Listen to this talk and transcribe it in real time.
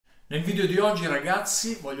Nel video di oggi,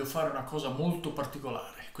 ragazzi, voglio fare una cosa molto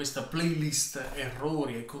particolare. Questa playlist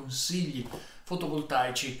errori e consigli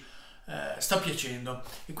fotovoltaici sta piacendo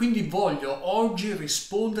e quindi voglio oggi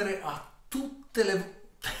rispondere a tutte le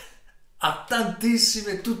a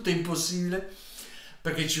tantissime, tutte impossibile,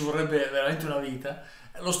 perché ci vorrebbe veramente una vita.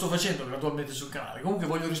 Lo sto facendo gradualmente sul canale. Comunque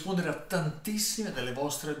voglio rispondere a tantissime delle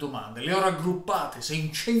vostre domande. Le ho raggruppate. Se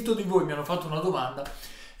in 100 di voi mi hanno fatto una domanda,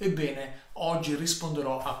 ebbene, oggi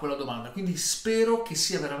risponderò a quella domanda. Quindi spero che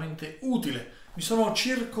sia veramente utile. Mi sono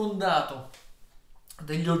circondato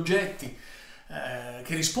degli oggetti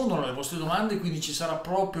che rispondono alle vostre domande, quindi ci sarà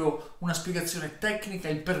proprio una spiegazione tecnica,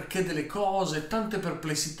 il perché delle cose, tante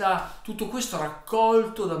perplessità, tutto questo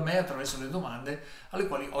raccolto da me attraverso le domande alle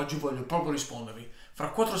quali oggi voglio proprio rispondervi.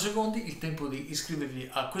 Fra 4 secondi il tempo di iscrivervi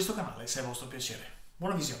a questo canale se è vostro piacere.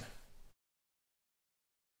 Buona visione!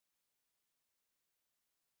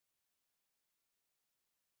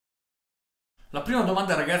 La prima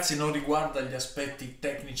domanda, ragazzi, non riguarda gli aspetti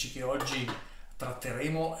tecnici che oggi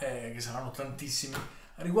tratteremo, che saranno tantissimi,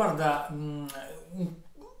 riguarda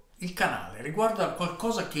il canale, riguarda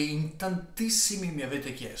qualcosa che in tantissimi mi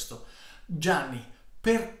avete chiesto. Gianni,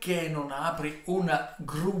 perché non apri un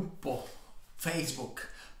gruppo Facebook?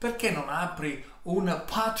 Perché non apri un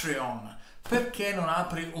Patreon? Perché non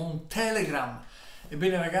apri un Telegram?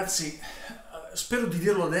 Ebbene, ragazzi, spero di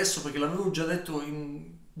dirlo adesso perché l'avevo già detto in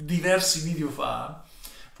diversi video fa,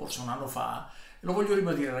 forse un anno fa. Lo voglio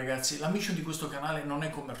ribadire, ragazzi, la mission di questo canale non è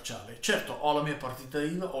commerciale. Certo, ho la mia partita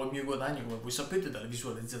IVA, ho i miei guadagni, come voi sapete, dalle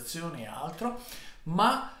visualizzazioni e altro,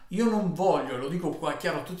 ma io non voglio, e lo dico qua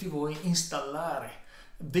chiaro a tutti voi, installare,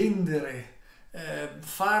 vendere,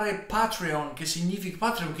 fare Patreon. Che significa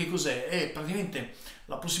Patreon? Che cos'è? È praticamente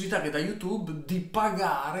la possibilità che da YouTube di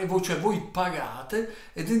pagare, cioè voi pagate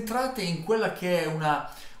ed entrate in quella che è una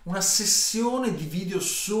sessione di video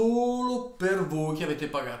solo per voi che avete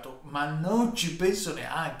pagato, ma non ci penso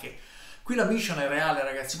neanche. Qui la mission è reale,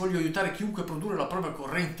 ragazzi, voglio aiutare chiunque a produrre la propria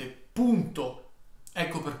corrente, punto.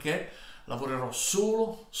 Ecco perché lavorerò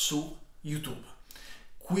solo su YouTube.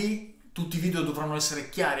 Qui tutti i video dovranno essere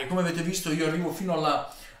chiari e come avete visto io arrivo fino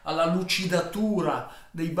alla lucidatura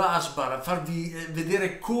dei busbar, a farvi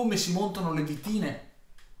vedere come si montano le vitine,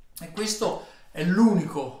 e questo è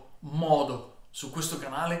l'unico modo su questo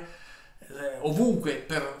canale, ovunque,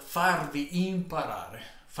 per farvi imparare,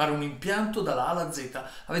 fare un impianto dalla A alla Z.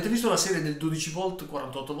 Avete visto la serie del 12 volt,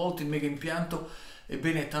 48 volt, il mega impianto?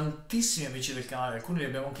 Ebbene, tantissimi amici del canale, alcuni li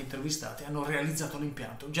abbiamo anche intervistati, hanno realizzato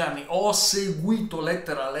l'impianto. Gianni, ho seguito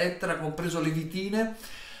lettera a lettera, compreso le vitine,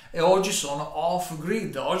 e oggi sono off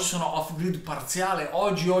grid, oggi sono off grid parziale,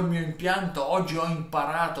 oggi ho il mio impianto, oggi ho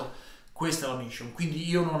imparato. Questa è la mission, quindi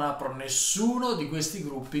io non apro nessuno di questi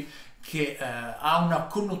gruppi che ha una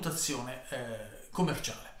connotazione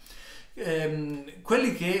commerciale.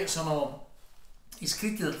 Quelli che sono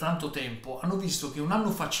iscritti da tanto tempo hanno visto che un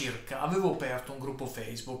anno fa circa avevo aperto un gruppo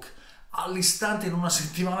Facebook. All'istante, in una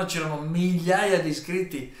settimana, c'erano migliaia di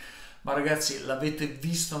iscritti. Ma ragazzi, l'avete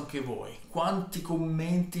visto anche voi, quanti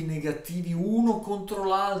commenti negativi uno contro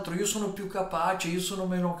l'altro: io sono più capace, io sono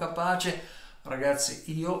meno capace. Ragazzi,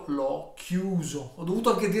 io l'ho chiuso. Ho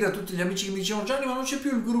dovuto anche dire a tutti gli amici che mi dicevano: Gianni, ma non c'è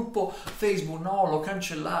più il gruppo Facebook. No, l'ho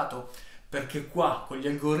cancellato, perché qua con gli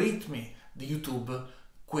algoritmi di YouTube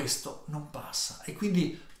questo non passa, e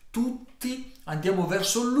quindi tutti andiamo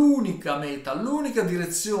verso l'unica meta, l'unica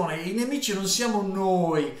direzione. I nemici non siamo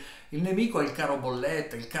noi, il nemico è il caro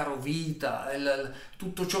bolletta, il caro vita,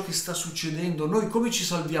 tutto ciò che sta succedendo. Noi come ci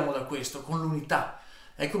salviamo da questo? Con l'unità.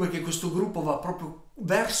 Ecco perché questo gruppo va proprio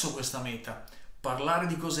verso questa meta: parlare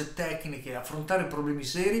di cose tecniche, affrontare problemi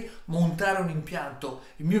seri, montare un impianto,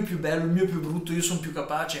 il mio più bello, il mio più brutto, io sono più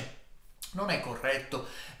capace. Non è corretto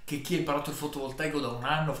che chi ha imparato il fotovoltaico da un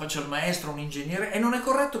anno faccia il maestro, un ingegnere, e non è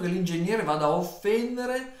corretto che l'ingegnere vada a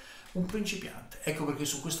offendere un principiante. Ecco perché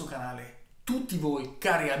su questo canale tutti voi,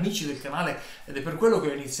 cari amici del canale, ed è per quello che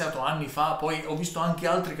ho iniziato anni fa, poi ho visto anche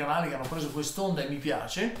altri canali che hanno preso quest'onda e mi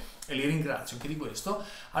piace, e li ringrazio anche di questo,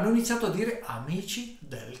 hanno iniziato a dire amici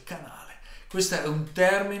del canale. Questo è un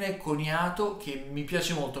termine coniato che mi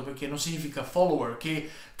piace molto, perché non significa follower, che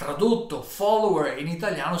tradotto follower in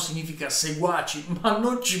italiano significa seguaci, ma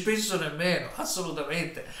non ci penso nemmeno,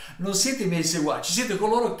 assolutamente. Non siete i miei seguaci, siete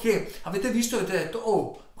coloro che avete visto e avete detto: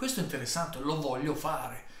 oh, questo è interessante, lo voglio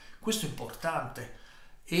fare, questo è importante.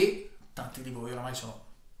 E tanti di voi, oramai sono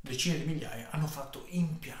decine di migliaia, hanno fatto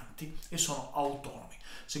impianti e sono autonomi.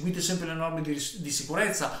 Seguite sempre le norme di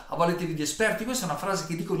sicurezza, avvaletevi di esperti. Questa è una frase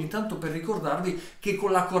che dico ogni tanto per ricordarvi che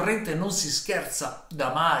con la corrente non si scherza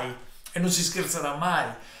da mai, e non si scherzerà mai,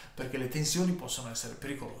 perché le tensioni possono essere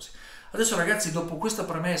pericolose. Adesso ragazzi, dopo questa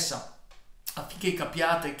premessa, affinché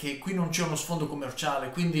capiate che qui non c'è uno sfondo commerciale,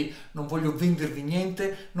 quindi non voglio vendervi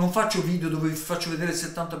niente, non faccio video dove vi faccio vedere il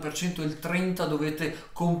 70% e il 30% dovete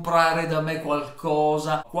comprare da me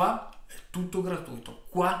qualcosa. Qua è tutto gratuito,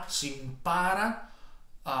 qua si impara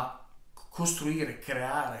a costruire,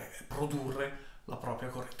 creare, produrre la propria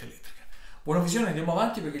corrente elettrica. Buona visione, andiamo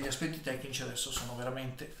avanti perché gli aspetti tecnici adesso sono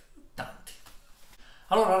veramente tanti.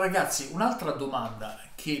 Allora ragazzi, un'altra domanda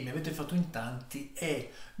che mi avete fatto in tanti è: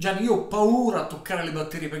 Gianni, io ho paura a toccare le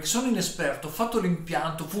batterie perché sono inesperto, ho fatto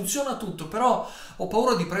l'impianto, funziona tutto, però ho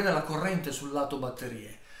paura di prendere la corrente sul lato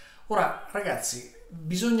batterie. Ora ragazzi,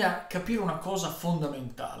 bisogna capire una cosa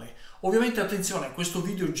fondamentale. Ovviamente attenzione, questo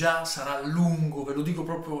video già sarà lungo, ve lo dico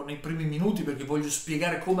proprio nei primi minuti perché voglio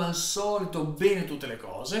spiegare come al solito bene tutte le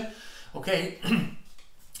cose, ok?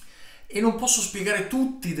 E non posso spiegare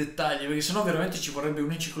tutti i dettagli perché sennò veramente ci vorrebbe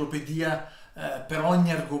un'enciclopedia per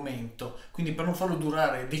ogni argomento, quindi per non farlo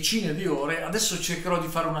durare decine di ore adesso cercherò di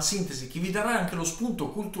fare una sintesi che vi darà anche lo spunto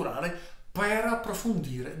culturale per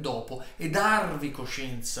approfondire dopo e darvi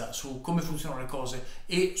coscienza su come funzionano le cose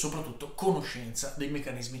e soprattutto conoscenza dei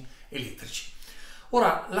meccanismi elettrici.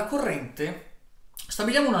 Ora, la corrente,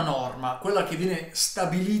 stabiliamo una norma, quella che viene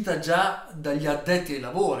stabilita già dagli addetti ai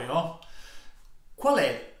lavori, no? Qual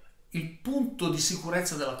è il punto di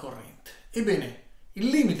sicurezza della corrente? Ebbene, il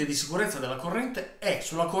limite di sicurezza della corrente è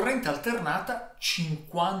sulla corrente alternata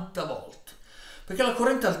 50 volt, perché la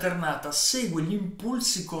corrente alternata segue gli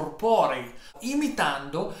impulsi corporei,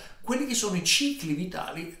 imitando quelli che sono i cicli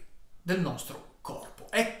vitali del nostro corpo.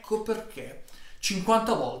 Ecco perché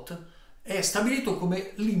 50 volt è stabilito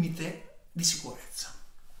come limite di sicurezza.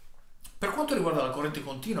 Per quanto riguarda la corrente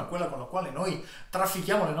continua, quella con la quale noi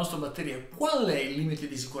traffichiamo le nostre batterie, qual è il limite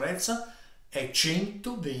di sicurezza? È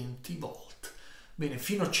 120 volt. Bene,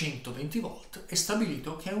 fino a 120 volt è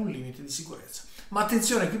stabilito che è un limite di sicurezza. Ma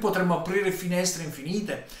attenzione, qui potremmo aprire finestre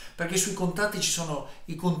infinite, perché sui contatti ci sono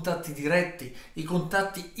i contatti diretti, i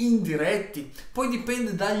contatti indiretti, poi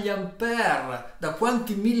dipende dagli ampere, da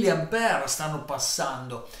quanti milliampere stanno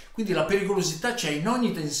passando. Quindi la pericolosità c'è in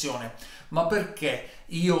ogni tensione. Ma perché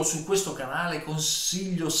io su questo canale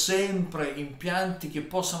consiglio sempre impianti che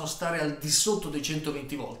possano stare al di sotto dei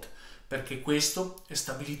 120 volt? Perché questo è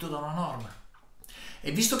stabilito da una norma.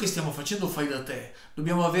 E visto che stiamo facendo fai da te,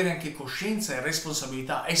 dobbiamo avere anche coscienza e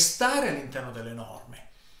responsabilità e stare all'interno delle norme.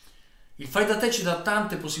 Il fai da te ci dà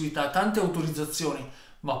tante possibilità, tante autorizzazioni,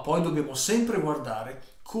 ma poi dobbiamo sempre guardare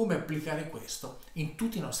come applicare questo in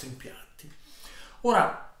tutti i nostri impianti.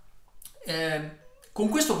 Ora, con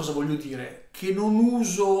questo cosa voglio dire? Che non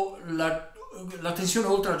uso la tensione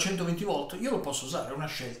oltre a 120 volt, io lo posso usare, è una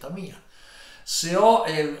scelta mia. Se ho,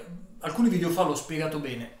 alcuni video fa l'ho spiegato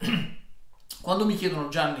bene, quando mi chiedono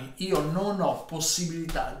Gianni, io non ho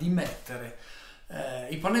possibilità di mettere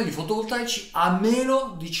i pannelli fotovoltaici a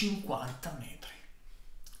meno di 50 metri.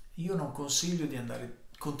 Io non consiglio di andare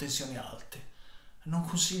con tensioni alte, non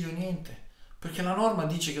consiglio niente. Perché la norma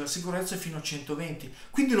dice che la sicurezza è fino a 120,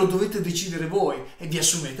 quindi lo dovete decidere voi e vi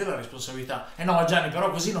assumete la responsabilità. No Gianni,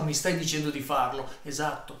 però così non mi stai dicendo di farlo.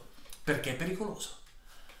 Esatto, perché è pericoloso.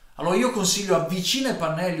 Allora io consiglio avvicina i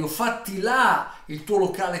pannelli o fatti là il tuo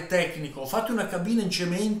locale tecnico, fatti una cabina in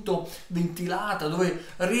cemento ventilata dove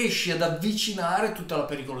riesci ad avvicinare tutta la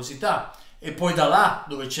pericolosità e poi da là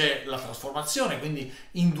dove c'è la trasformazione, quindi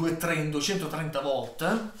in 230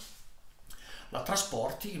 volt, la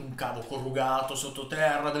trasporti in un cavo corrugato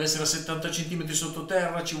sottoterra, deve essere a 70 cm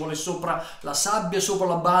sottoterra, ci vuole sopra la sabbia, sopra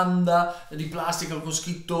la banda di plastica con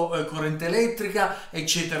scritto corrente elettrica,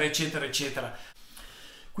 eccetera, eccetera, eccetera.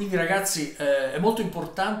 Quindi ragazzi è molto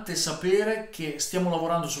importante sapere che stiamo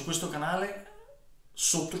lavorando su questo canale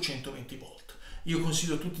sotto 120 volt. Io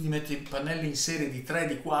consiglio a tutti di mettere i pannelli in serie di 3,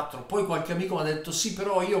 di 4, poi qualche amico mi ha detto sì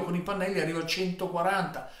però io con i pannelli arrivo a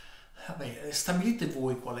 140. Vabbè, stabilite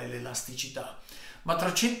voi qual è l'elasticità, ma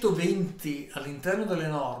tra 120 all'interno delle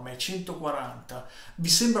norme e 140 vi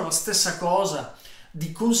sembra la stessa cosa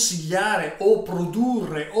di consigliare o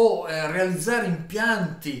produrre o realizzare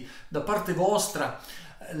impianti da parte vostra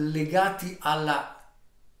legati alla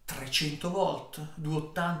 300 volt,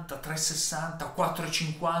 280, 360,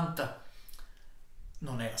 450?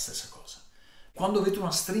 Non è la stessa cosa. Quando avete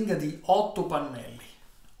una stringa di 8 pannelli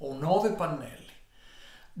o 9 pannelli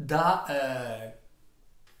da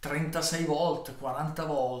 36 volt, 40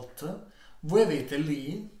 volt, voi avete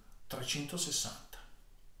lì 360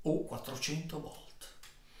 o 400 volt.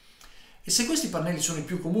 E se questi pannelli sono i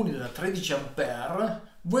più comuni da 13 ampere,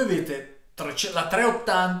 voi avete la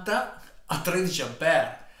 380 a 13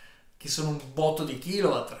 ampere, che sono un botto di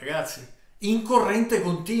kilowatt, ragazzi. In corrente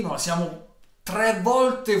continua siamo 3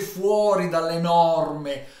 volte fuori dalle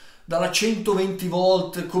norme, dalla 120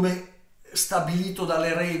 volt come stabilito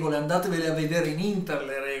dalle regole. Andatevele a vedere in internet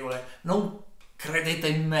le regole, non credete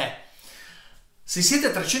in me. Se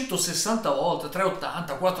siete 360 volt,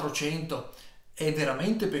 380, 400 è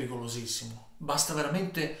veramente pericolosissimo. Basta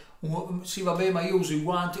veramente sì, vabbè, ma io uso i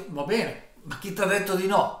guanti, va bene, ma chi ti ha detto di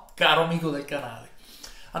no, caro amico del canale?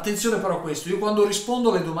 Attenzione però a questo, io quando rispondo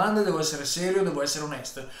alle domande devo essere serio, devo essere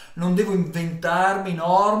onesto, non devo inventarmi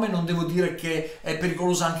norme, non devo dire che è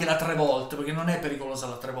pericolosa anche la 3 volt, perché non è pericolosa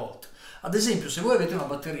la 3 volt. Ad esempio, se voi avete una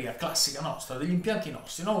batteria classica nostra, degli impianti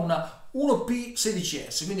nostri, no? Una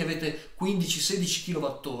 1P16S, quindi avete 15-16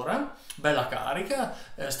 kWh, bella carica,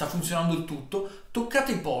 sta funzionando il tutto,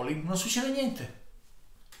 toccate i poli, non succede niente,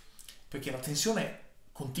 perché la tensione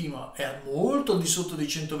continua, è molto al di sotto dei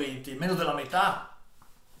 120, meno della metà.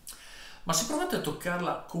 Ma se provate a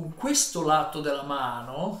toccarla con questo lato della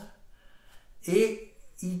mano e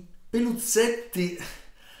i peluzzetti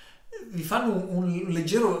vi fanno un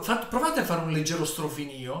leggero, provate a fare un leggero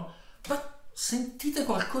strofinio, ma sentite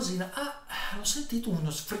qualcosina, ho sentito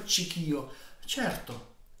uno sfreccichio, certo,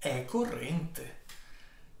 è corrente,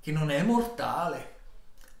 che non è mortale,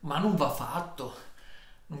 ma non va fatto.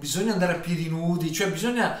 Non bisogna andare a piedi nudi, cioè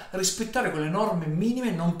bisogna rispettare quelle norme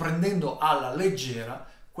minime non prendendo alla leggera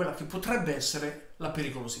quella che potrebbe essere la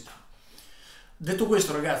pericolosità. Detto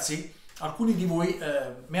questo, ragazzi, alcuni di voi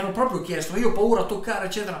mi hanno proprio chiesto, io ho paura a toccare,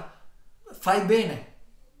 eccetera. Fai bene.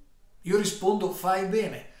 Io rispondo, fai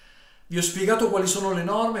bene. Vi ho spiegato quali sono le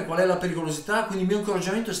norme, qual è la pericolosità, quindi il mio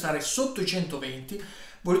incoraggiamento è stare sotto i 120.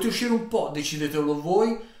 Volete uscire un po', decidetelo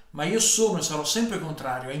voi, ma io sono e sarò sempre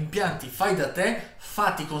contrario a impianti fai da te,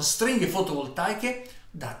 fatti con stringhe fotovoltaiche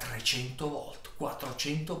da 300 volt,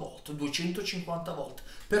 400 volt, 250 volt.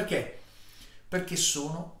 Perché? Perché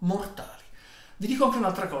sono mortali. Vi dico anche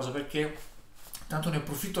un'altra cosa, perché tanto ne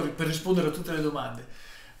approfitto per rispondere a tutte le domande.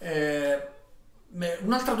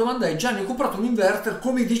 Un'altra domanda è: Gianni, ho comprato un inverter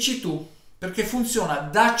come dici tu, perché funziona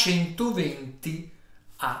da 120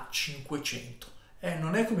 a 500.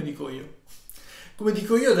 Non è come dico io. Come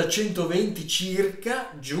dico io, da 120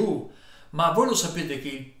 circa giù, ma voi lo sapete che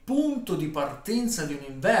il punto di partenza di un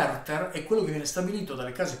inverter è quello che viene stabilito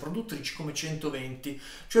dalle case produttrici come 120,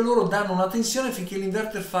 cioè loro danno una tensione finché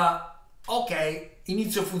l'inverter fa ok,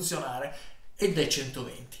 inizio a funzionare, ed è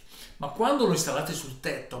 120. Ma quando lo installate sul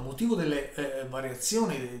tetto, a motivo delle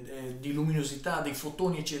variazioni di luminosità, dei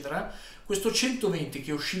fotoni eccetera, questo 120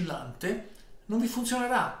 che è oscillante non vi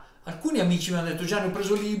funzionerà. Alcuni amici mi hanno detto: Gianni, ho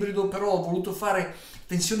preso l'ibrido, però ho voluto fare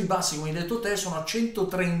tensioni basse, come hai detto te, sono a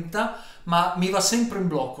 130, ma mi va sempre in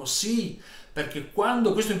blocco. Sì, perché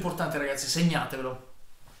quando, questo è importante ragazzi, segnatevelo,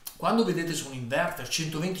 quando vedete su un inverter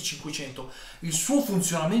 120-500, il suo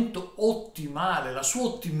funzionamento ottimale, la sua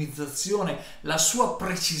ottimizzazione, la sua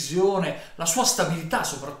precisione, la sua stabilità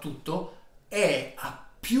soprattutto, è a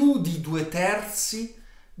più di 2/3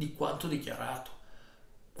 di quanto dichiarato.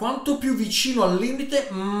 Quanto più vicino al limite,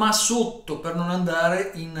 ma sotto, per non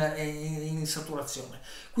andare in saturazione.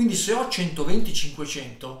 Quindi se ho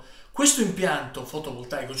 120-500, questo impianto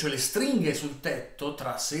fotovoltaico, cioè le stringhe sul tetto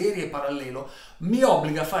tra serie e parallelo, mi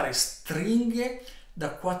obbliga a fare stringhe da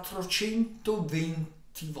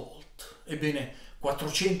 420 volt. Ebbene,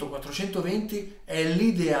 400-420 è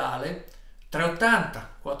l'ideale,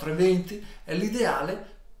 380, 420 è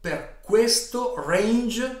l'ideale per questo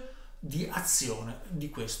range di azione di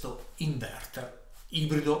questo inverter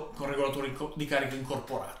ibrido con regolatore di carica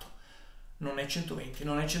incorporato. Non è 120,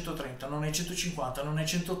 non è 130, non è 150, non è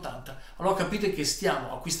 180. Allora capite che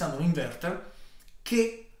stiamo acquistando un inverter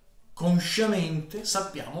che consciamente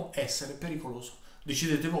sappiamo essere pericoloso.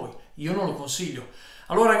 Decidete voi, io non lo consiglio.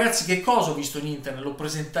 Allora ragazzi, che cosa ho visto in internet? Lo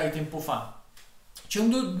presentai tempo fa.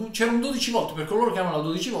 C'era un 12 volt, per coloro che hanno la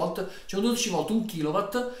 12 volt, c'è un 12 volt, 1 kW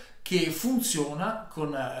che funziona con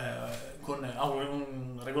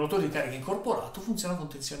un regolatore di carica incorporato, funziona con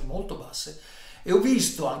tensioni molto basse. E ho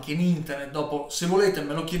visto anche in internet, dopo, se volete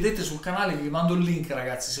me lo chiedete sul canale, vi mando il link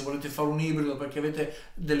ragazzi, se volete fare un ibrido perché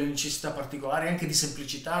avete delle necessità particolari, anche di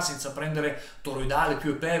semplicità, senza prendere toroidale,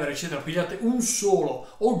 più e pevere eccetera, pigliate un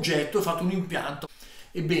solo oggetto e fate un impianto.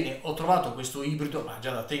 Ebbene, ho trovato questo ibrido, ma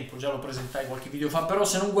già da tempo, già lo presentai qualche video fa, però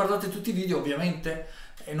se non guardate tutti i video, ovviamente,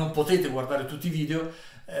 e non potete guardare tutti i video,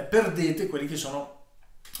 perdete quelli che sono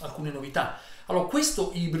alcune novità. Allora,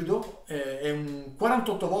 questo ibrido è un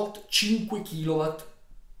 48 volt 5 kW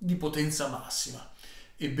di potenza massima.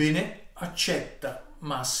 Ebbene, accetta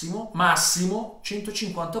massimo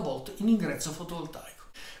 150 volt in ingresso fotovoltaico.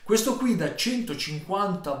 Questo qui da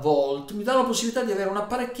 150 volt mi dà la possibilità di avere un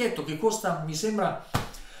apparecchietto che costa, mi sembra,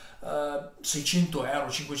 600 euro,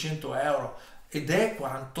 500 euro, ed è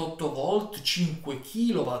 48 volt, 5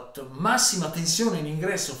 kW, massima tensione in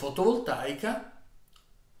ingresso fotovoltaica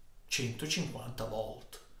 150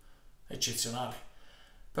 volt, eccezionale.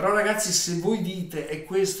 Però ragazzi, se voi dite, e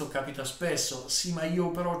questo capita spesso, sì ma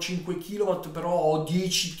io però ho 5 kW, però ho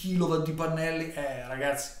 10 kW di pannelli,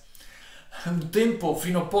 ragazzi, un tempo,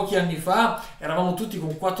 fino a pochi anni fa, eravamo tutti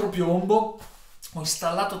con 4 piombo, ho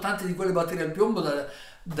installato tante di quelle batterie al piombo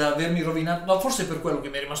da avermi rovinato, no, forse è per quello che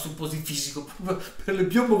mi è rimasto un po' di fisico, per le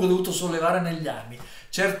piombo che ho dovuto sollevare negli anni.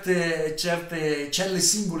 Certe celle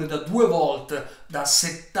singole da 2 volt, da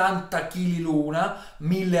 70 kg l'una,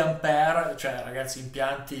 1000 ampere, cioè ragazzi,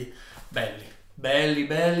 impianti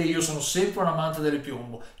belli, io sono sempre un amante delle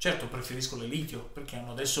piombo. Certo, preferisco le litio perché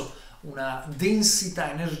hanno adesso una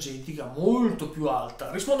densità energetica molto più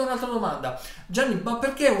alta. Rispondo a un'altra domanda: Gianni, ma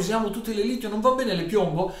perché usiamo tutte le litio? Non va bene le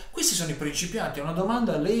piombo? Questi sono i principianti, è una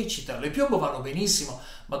domanda lecita. Le piombo vanno benissimo,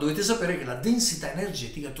 ma dovete sapere che la densità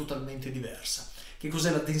energetica è totalmente diversa. Che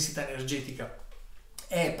cos'è la densità energetica?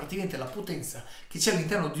 È praticamente la potenza che c'è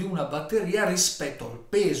all'interno di una batteria rispetto al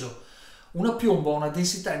peso. Una piombo ha una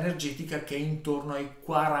densità energetica che è intorno ai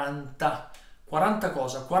 40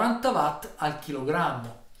 cosa? 40 watt al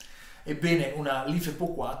chilogrammo. Ebbene, una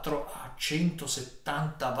LiFePO4 ha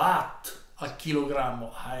 170 watt al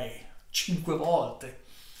chilogrammo, 5 volte.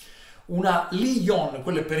 Una Li-ion,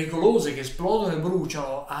 quelle pericolose che esplodono e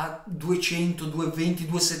bruciano, a 200, 220,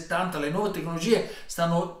 270. Le nuove tecnologie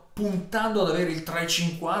stanno puntando ad avere il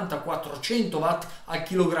 350, 400 watt al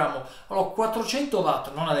chilogrammo. Allora, 400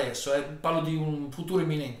 watt, non adesso, parlo di un futuro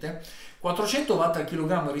imminente, 400 watt al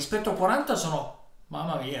chilogrammo rispetto a 40 sono,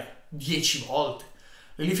 mamma mia, 10 volte.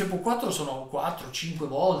 Le LiFePO4 sono 4-5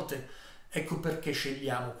 volte. Ecco perché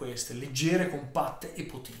scegliamo queste, leggere, compatte e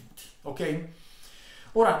potenti. Ok?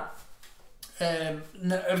 Ora,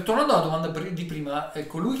 ritornando alla domanda di prima,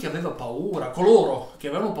 coloro che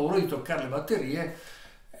avevano paura di toccare le batterie,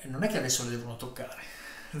 non è che adesso le devono toccare,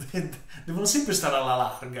 devono sempre stare alla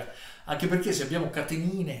larga, anche perché se abbiamo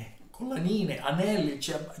catenine, collanine, anelli,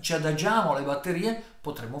 ci adagiamo alle batterie,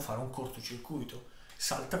 potremmo fare un cortocircuito,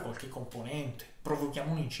 salta qualche componente,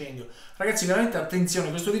 provochiamo un incendio. Ragazzi, veramente attenzione,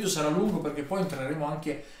 questo video sarà lungo perché poi entreremo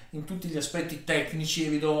anche in tutti gli aspetti tecnici e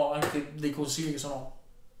vi do anche dei consigli che sono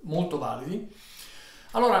molto validi.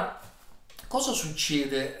 Allora, cosa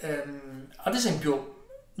succede? Ad esempio,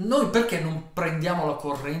 noi perché non prendiamo la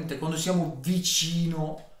corrente quando siamo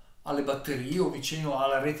vicino alle batterie o vicino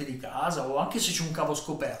alla rete di casa, o anche se c'è un cavo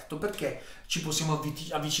scoperto? Perché ci possiamo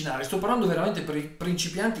avvicinare? Sto parlando veramente per i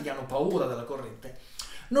principianti che hanno paura della corrente.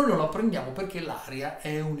 Noi non la prendiamo perché l'aria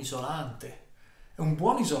è un isolante, è un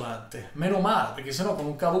buon isolante, meno male, perché sennò con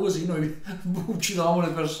un cavo così noi uccidevamo le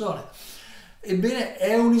persone. Ebbene,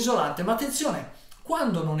 è un isolante, ma attenzione,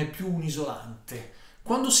 quando non è più un isolante,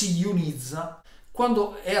 quando si ionizza,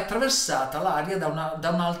 quando è attraversata l'aria da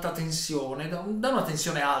un'alta tensione, da una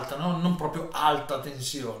tensione alta, no? Non proprio alta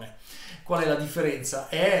tensione. Qual è la differenza?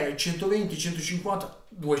 È 120, 150,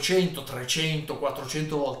 200, 300,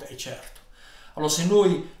 400 volte, è certo. Allora, se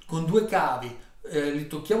noi con due cavi li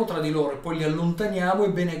tocchiamo tra di loro e poi li allontaniamo,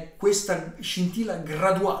 ebbene questa scintilla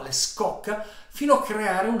graduale scocca fino a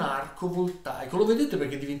creare un arco voltaico. Lo vedete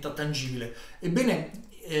perché diventa tangibile. Ebbene,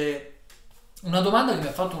 una domanda che mi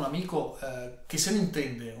ha fatto un amico che se ne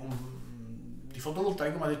intende di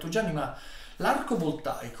fotovoltaico mi ha detto: Gianni, ma l'arco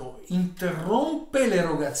voltaico interrompe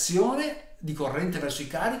l'erogazione di corrente verso i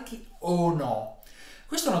carichi o no?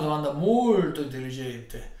 Questa è una domanda molto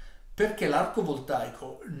intelligente, perché l'arco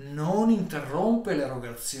voltaico non interrompe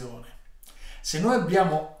l'erogazione. Se noi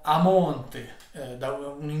abbiamo a monte da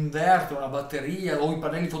un inverter, una batteria o i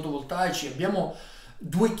pannelli fotovoltaici, abbiamo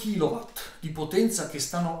 2 kW di potenza che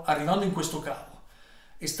stanno arrivando in questo cavo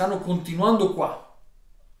e stanno continuando qua,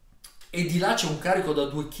 e di là c'è un carico da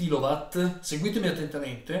 2 kW, seguitemi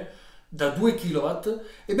attentamente, da 2 kW,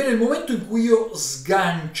 ebbene nel momento in cui io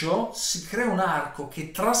sgancio si crea un arco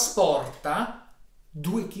che trasporta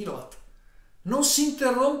 2 kW. Non si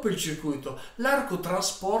interrompe il circuito, l'arco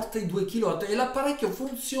trasporta i 2 kW e l'apparecchio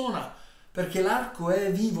funziona perché l'arco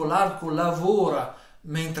è vivo, l'arco lavora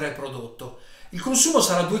mentre è prodotto. Il consumo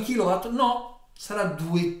sarà 2 kW? No, sarà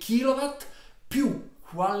 2 kW più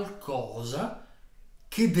qualcosa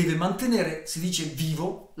che deve mantenere, si dice,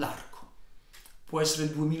 vivo l'arco. Può essere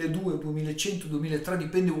 2200, 2100, 2003,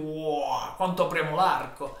 dipende quanto apriamo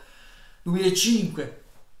l'arco, 2005.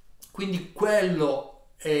 Quindi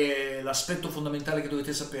quello è l'aspetto fondamentale che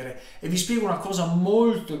dovete sapere. E vi spiego una cosa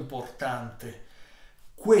molto importante.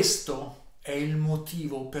 Questo è il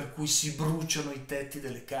motivo per cui si bruciano i tetti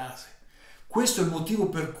delle case. Questo è il motivo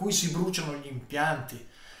per cui si bruciano gli impianti.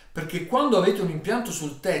 Perché quando avete un impianto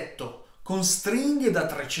sul tetto con stringhe da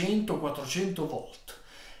 300-400 volt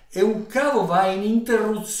e un cavo va in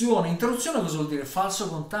interruzione. Interruzione cosa vuol dire? Falso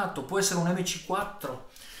contatto. Può essere un MC4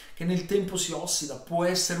 che nel tempo si ossida, può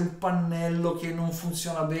essere un pannello che non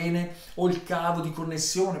funziona bene o il cavo di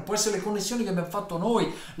connessione, può essere le connessioni che abbiamo fatto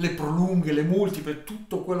noi, le prolunghe, le multiple,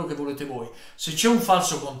 tutto quello che volete voi. Se c'è un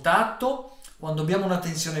falso contatto, quando abbiamo una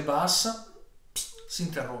tensione bassa, si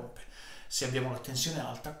interrompe. Se abbiamo una tensione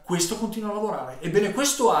alta, questo continua a lavorare. Ebbene,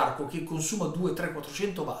 questo arco che consuma 2, 3,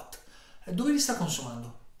 400 watt, dove li sta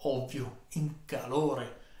consumando? Ovvio, in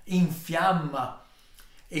calore, in fiamma.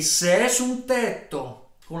 E se è su un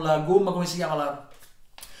tetto con la gomma, come si chiama,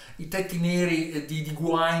 i tetti neri di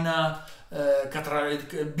guaina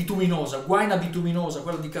bituminosa, guaina bituminosa,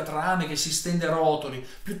 quella di catrame che si stende a rotoli,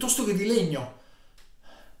 piuttosto che di legno,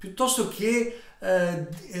 piuttosto che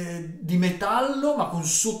di metallo ma con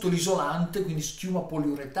sotto l'isolante, quindi schiuma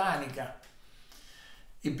poliuretanica,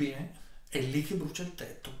 ebbene è lì che brucia il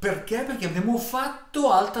tetto. Perché? Perché abbiamo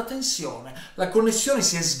fatto alta tensione, la connessione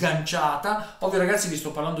si è sganciata. Ovvio ragazzi, vi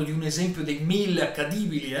sto parlando di un esempio dei 1000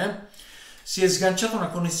 accadibili, si è sganciata una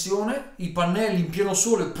connessione, i pannelli in pieno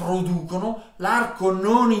sole producono, l'arco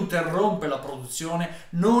non interrompe la produzione,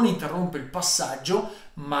 non interrompe il passaggio,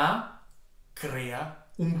 ma crea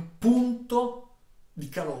un punto di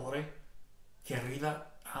calore che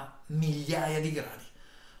arriva a migliaia di gradi.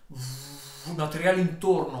 I materiali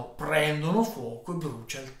intorno prendono fuoco e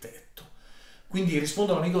brucia il tetto. Quindi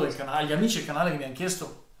rispondo all'amico del canale, agli amici del canale che mi hanno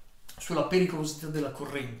chiesto sulla pericolosità della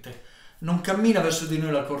corrente. Non cammina verso di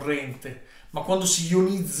noi la corrente, ma quando si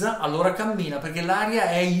ionizza allora cammina, perché l'aria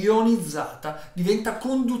è ionizzata, diventa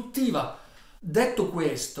conduttiva. Detto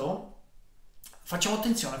questo, facciamo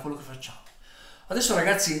attenzione a quello che facciamo. Adesso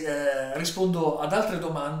ragazzi rispondo ad altre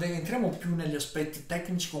domande, entriamo più negli aspetti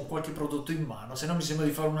tecnici con qualche prodotto in mano, se no mi sembra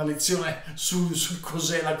di fare una lezione su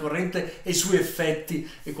cos'è la corrente e sui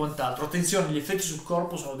effetti e quant'altro. Attenzione, gli effetti sul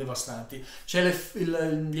corpo sono devastanti,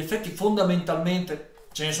 gli effetti fondamentalmente,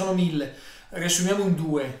 ce ne sono 1000, riassumiamo in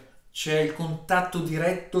 2. C'è il contatto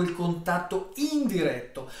diretto e il contatto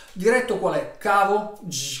indiretto. Diretto qual è? Cavo,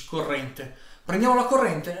 corrente. Prendiamo la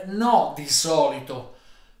corrente? No, di solito.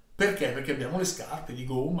 Perché? Perché abbiamo le scarpe di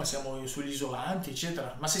gomma, siamo sugli isolanti,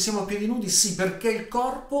 eccetera. Ma se siamo a piedi nudi, sì, perché il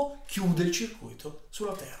corpo chiude il circuito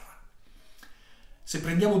sulla terra. Se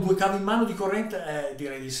prendiamo 2 cavi in mano di corrente,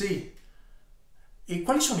 direi di sì. E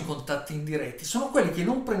quali sono i contatti indiretti? Sono quelli che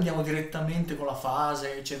non prendiamo direttamente con la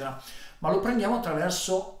fase, eccetera, ma lo prendiamo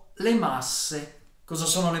attraverso le masse. Cosa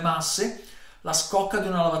sono le masse? La scocca di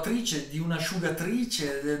una lavatrice, di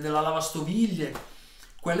un'asciugatrice, della lavastoviglie.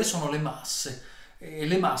 Quelle sono le masse. E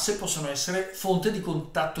le masse possono essere fonte di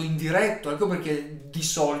contatto indiretto, ecco perché di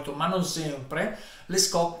solito, ma non sempre, le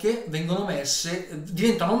scocche vengono messe,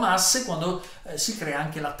 diventano masse quando si crea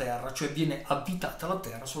anche la terra, cioè viene avvitata la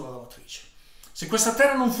terra sulla lavatrice. Se questa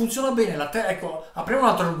terra non funziona bene, ecco, apriamo un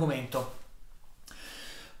altro argomento.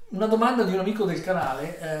 Una domanda di un amico del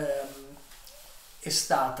canale è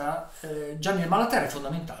stata, Gianni, ma la terra è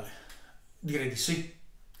fondamentale? Direi di sì.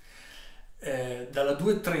 Dalla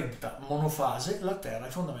 230 monofase la terra è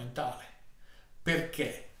fondamentale.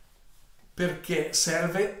 Perché? Perché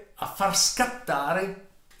serve a far scattare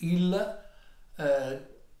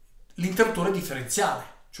l'interruttore differenziale,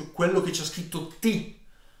 cioè quello che c'è scritto T,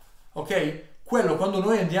 ok? Quello quando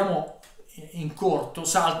noi andiamo in corto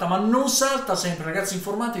salta, ma non salta sempre, ragazzi,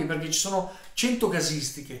 informatevi perché ci sono 100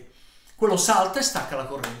 casistiche. Quello salta e stacca la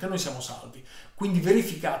corrente, noi siamo salvi. Quindi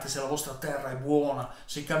verificate se la vostra terra è buona,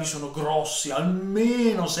 se i cavi sono grossi,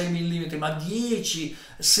 almeno 6 mm, ma 10,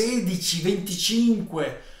 16,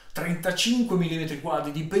 25, 35 mm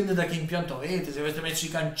quadri, dipende da che impianto avete, se avete messo i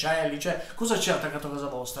cancelli, cioè cosa c'è attaccato a casa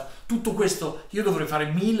vostra. Tutto questo io dovrei fare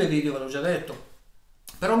 1000 video, ve l'ho già detto.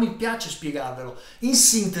 Però mi piace spiegarvelo in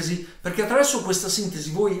sintesi, perché attraverso questa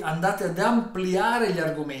sintesi voi andate ad ampliare gli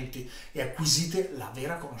argomenti e acquisite la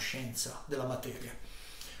vera conoscenza della materia.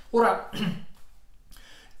 Ora,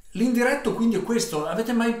 l'indiretto quindi è questo.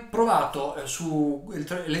 Avete mai provato su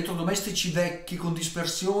elettrodomestici vecchi con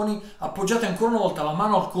dispersioni? Appoggiate ancora una volta la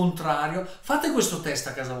mano al contrario, fate questo test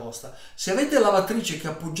a casa vostra. Se avete lavatrice che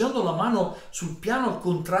appoggiando la mano sul piano al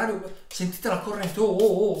contrario sentite la corrente,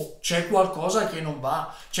 c'è qualcosa che non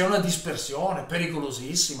va, c'è una dispersione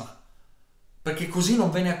pericolosissima, perché così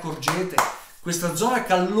non ve ne accorgete. Questa zona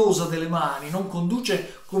callosa delle mani non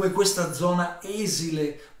conduce come questa zona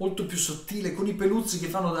esile, molto più sottile, con i peluzzi che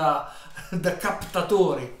fanno da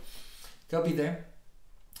captatori. Capite?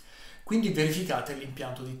 Quindi verificate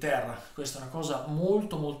l'impianto di terra. Questa è una cosa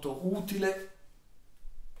molto molto utile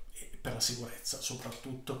per la sicurezza,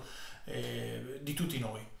 soprattutto di tutti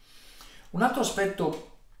noi. Un altro aspetto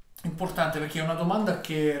importante perché è una domanda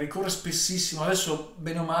che ricorre spessissimo, adesso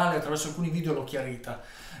bene o male attraverso alcuni video l'ho chiarita.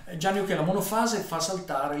 Gianni, ok, la monofase fa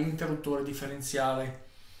saltare l'interruttore differenziale,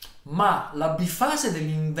 ma la bifase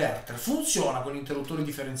dell'inverter funziona con gli interruttori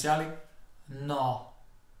differenziali? No.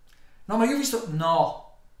 No, ma io ho visto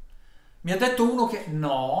no. Mi ha detto uno che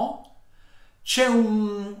no. C'è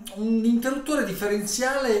un interruttore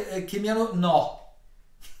differenziale che mi hanno... No.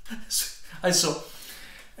 Adesso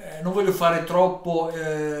non voglio fare troppo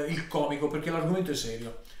il comico perché l'argomento è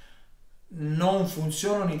serio. Non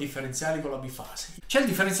funzionano i differenziali con la bifase. C'è il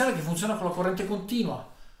differenziale che funziona con la corrente continua,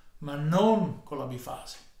 ma non con la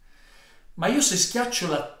bifase. Ma io se schiaccio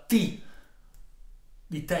la T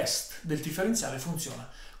di test del differenziale funziona.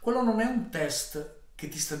 Quello non è un test che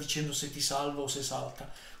ti sta dicendo se ti salva o se salta.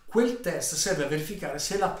 Quel test serve a verificare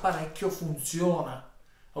se l'apparecchio funziona.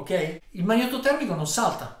 Ok? Il magnetotermico non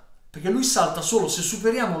salta, perché lui salta solo se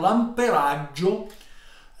superiamo l'amperaggio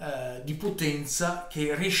di potenza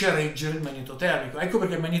che riesce a reggere il magnetotermico. Ecco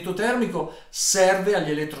perché il magnetotermico serve agli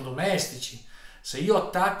elettrodomestici. Se io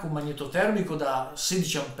attacco un magnetotermico da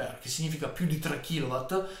 16 A, che significa più di 3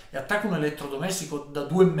 kW, e attacco un elettrodomestico da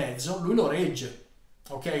 2,5, lui lo regge.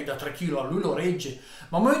 Ok? Da 3 kW lui lo regge.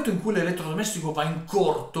 Ma nel momento in cui l'elettrodomestico va in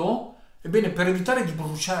corto, ebbene, per evitare di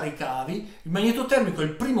bruciare i cavi, il magnetotermico è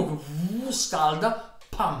il primo che scalda,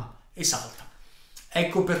 pam, e salta.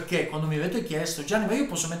 Ecco perché quando mi avete chiesto, Gianni, ma io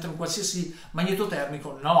posso mettere un qualsiasi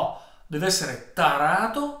magnetotermico? No, deve essere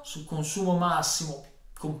tarato sul consumo massimo,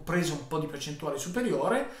 compreso un po' di percentuale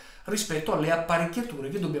superiore, rispetto alle apparecchiature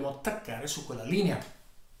che dobbiamo attaccare su quella linea.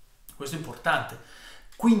 Questo è importante.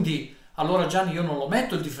 Quindi, allora Gianni, io non lo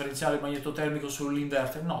metto il differenziale magnetotermico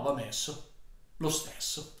sull'inverter? No, va messo lo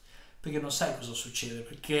stesso, perché non sai cosa succede,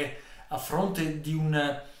 perché a fronte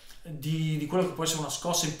di quello che può essere una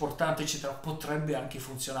scossa importante, eccetera, potrebbe anche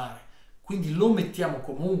funzionare. Quindi lo mettiamo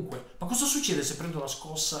comunque. Ma cosa succede se prendo la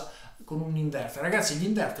scossa con un inverter? Ragazzi, gli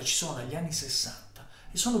inverter ci sono dagli anni 60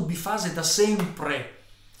 e sono bifase da sempre.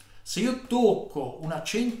 Se io tocco una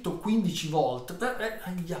 115 volt,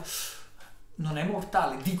 non è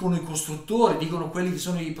mortale, dicono i costruttori, dicono quelli che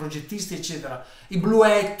sono i progettisti, eccetera. I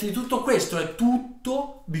bluetti, tutto questo è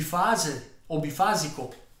tutto bifase o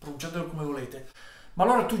bifasico, pronunciatelo come volete. Ma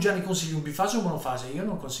allora tu, Gianni, consigli un bifase o monofase? Io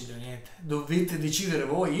non consiglio niente, dovete decidere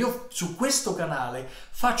voi. Io su questo canale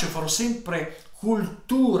farò sempre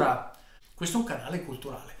cultura. Questo è un canale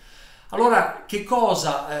culturale. Allora, che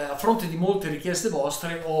cosa, a fronte di molte richieste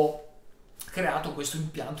vostre, ho creato questo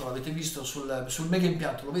impianto, l'avete visto sul mega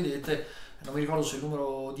impianto, lo vedete, non mi ricordo se è il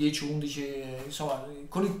numero 10, 11, insomma,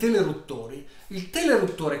 con i teleruttori. Il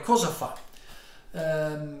teleruttore cosa fa?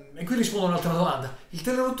 E qui rispondo a un'altra domanda. Il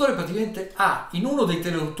teleruttore praticamente in uno dei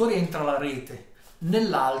teleruttori entra la rete,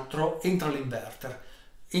 nell'altro entra l'inverter.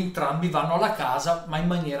 Entrambi vanno alla casa ma in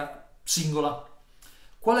maniera singola.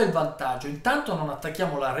 Qual è il vantaggio? Intanto non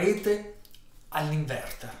attacchiamo la rete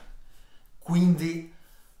all'inverter, quindi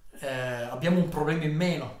abbiamo un problema in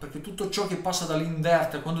meno, perché tutto ciò che passa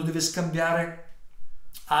dall'inverter quando deve scambiare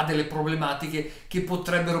ha delle problematiche che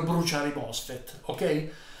potrebbero bruciare i MOSFET, ok?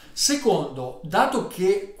 Secondo, dato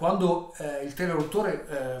che quando il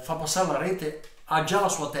teleruttore fa passare la rete ha già la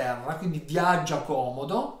sua terra, quindi viaggia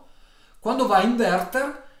comodo, quando va a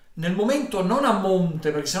inverter, nel momento non a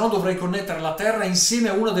monte, perché sennò dovrei connettere la terra insieme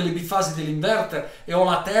a una delle bifasi dell'inverter e ho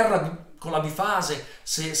la terra con la bifase,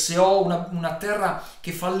 se ho una terra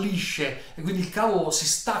che fallisce e quindi il cavo si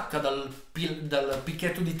stacca dal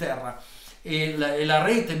picchetto di terra e la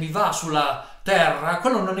rete mi va sulla terra,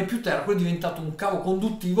 quello non è più terra, quello è diventato un cavo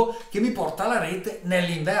conduttivo che mi porta alla rete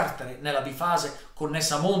nell'inverter, nella bifase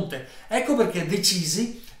connessa a monte. Ecco perché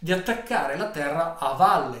decisi di attaccare la terra a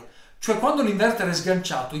valle, cioè quando l'inverter è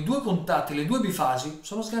sganciato, i due contatti, le due bifasi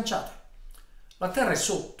sono sganciate, la terra è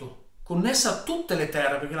sotto, connessa a tutte le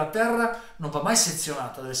terre, perché la terra non va mai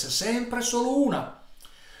sezionata, deve essere sempre solo una.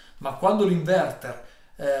 Ma quando l'inverter,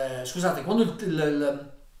 quando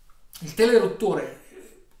il teleruttore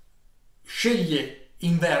sceglie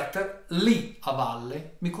inverter, lì a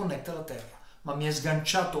valle mi connette alla terra, ma mi è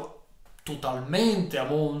sganciato totalmente a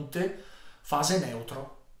monte, fase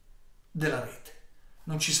neutro della rete.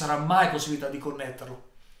 Non ci sarà mai possibilità di connetterlo.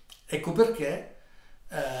 Ecco perché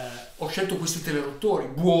ho scelto questi teleruttori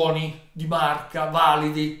buoni, di marca,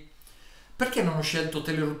 validi. Perché non ho scelto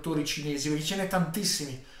teleruttori cinesi? Perché ce n'è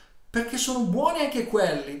tantissimi. Perché sono buoni anche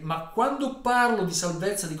quelli, ma quando parlo di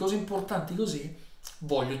salvezza, di cose importanti così,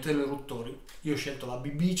 voglio teleruttori. Io ho scelto la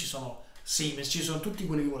BB, ci sono Siemens, ci sono tutti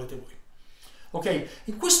quelli che volete voi. Ok?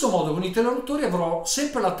 In questo modo con i teleruttori avrò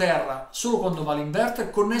sempre la terra solo quando va l'inverter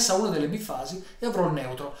connessa a una delle bifasi e avrò il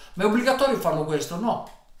neutro. Ma è obbligatorio farlo questo?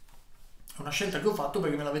 No. È una scelta che ho fatto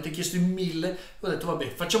perché me l'avete chiesto in 1000 e ho detto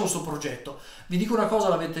vabbè, facciamo questo progetto. Vi dico una cosa,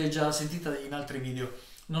 l'avete già sentita in altri video,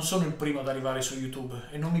 non sono il primo ad arrivare su YouTube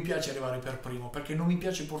e non mi piace arrivare per primo perché non mi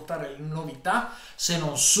piace portare le novità se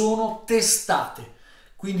non sono testate.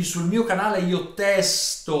 Quindi sul mio canale io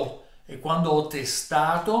testo e quando ho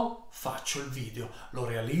testato faccio il video, lo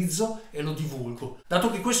realizzo e lo divulgo. Dato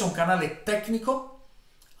che questo è un canale tecnico,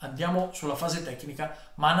 andiamo sulla fase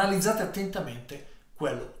tecnica, ma analizzate attentamente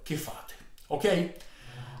quello che fate, ok?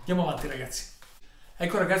 Andiamo avanti ragazzi.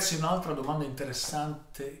 Ecco ragazzi un'altra domanda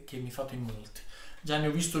interessante che mi fate in molti. Gianni,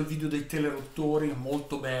 ho visto il video dei telerottori,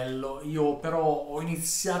 molto bello, io però ho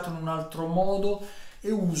iniziato in un altro modo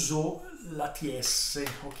e uso l'ATS,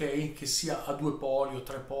 ok? Che sia a 2 poli o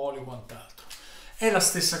 3 poli o quant'altro. È la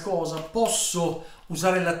stessa cosa? Posso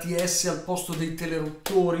usare l'ATS al posto dei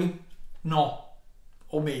telerottori? No,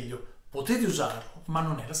 o meglio, potete usarlo, ma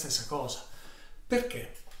non è la stessa cosa.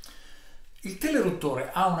 Perché? Il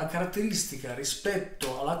telerottore ha una caratteristica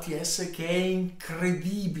rispetto all'ATS che è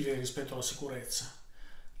incredibile rispetto alla sicurezza.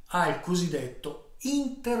 Ha il cosiddetto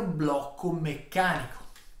interblocco meccanico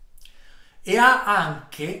e ha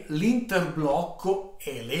anche l'interblocco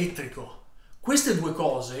elettrico. Queste due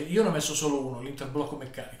cose, io ne ho messo solo uno, l'interblocco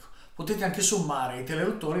meccanico. Potete anche sommare ai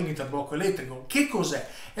telerottori l'interblocco elettrico. Che cos'è?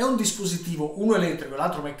 È un dispositivo, uno elettrico e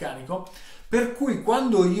l'altro meccanico, per cui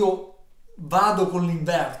quando io vado con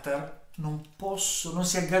l'inverter non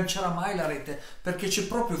si aggancerà mai la rete perché c'è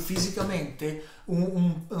proprio fisicamente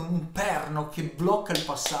un perno che blocca il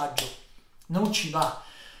passaggio, non ci va.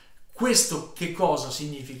 Questo che cosa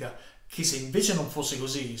significa? Che se invece non fosse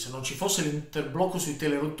così, se non ci fosse l'interblocco sui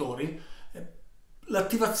telerottori,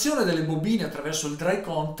 l'attivazione delle bobine attraverso il dry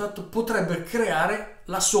contact potrebbe creare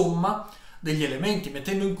la somma degli elementi,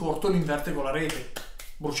 mettendo in corto l'inverter con la rete.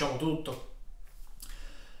 Bruciamo tutto.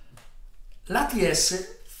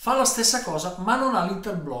 L'ATS fa la stessa cosa ma non ha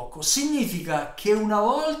l'interblocco. Significa che una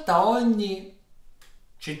volta ogni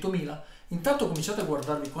 100.000, intanto cominciate a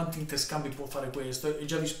guardarvi quanti interscambi può fare questo e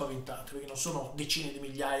già vi spaventate perché non sono decine di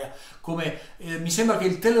migliaia, come mi sembra che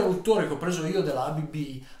il telerottore che ho preso io della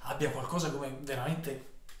ABB abbia qualcosa come veramente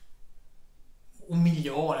 1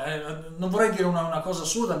 milione, non vorrei dire una cosa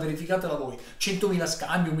assurda, verificatela voi, 100.000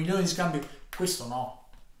 scambi, 1 milione di scambi, questo no.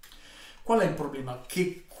 Qual è il problema?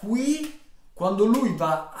 Che qui quando lui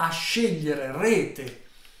va a scegliere rete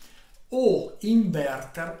o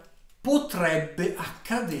inverter potrebbe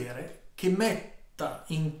accadere che metta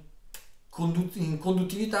in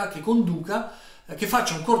conduttività, che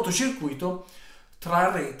faccia un cortocircuito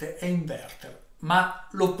tra rete e inverter. Ma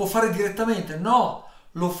lo può fare direttamente? No,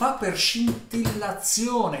 lo fa per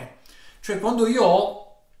scintillazione. Cioè quando io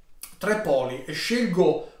ho 3 poli e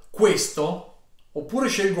scelgo questo, oppure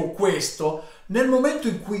scelgo questo, nel momento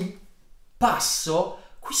in cui passo,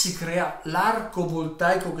 qui si crea l'arco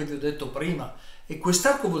voltaico che vi ho detto prima. E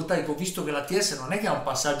quest'arco voltaico, visto che l'ATS non è che ha un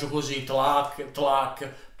passaggio così, tlac,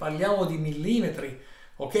 tlac, parliamo di millimetri,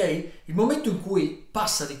 ok? Il momento in cui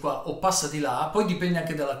passa di qua o passa di là, poi dipende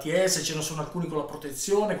anche dall'ATS, ce ne sono alcuni con la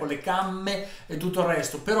protezione, con le camme e tutto il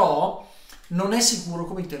resto, però non è sicuro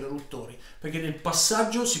come i teleruttori, perché nel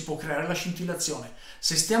passaggio si può creare la scintillazione.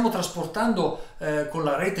 Se stiamo trasportando con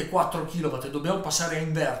la rete 4 kW e dobbiamo passare a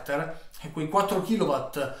inverter, e quei 4 kW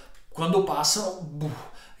quando passano,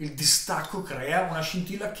 il distacco crea una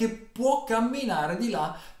scintilla che può camminare di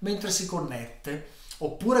là mentre si connette,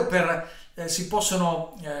 oppure si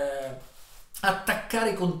possono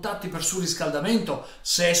attaccare i contatti per surriscaldamento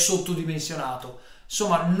se è sottodimensionato.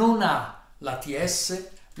 Insomma, non ha l'ATS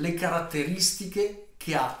le caratteristiche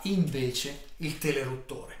che ha invece il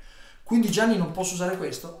teleruttore. Quindi Gianni, non posso usare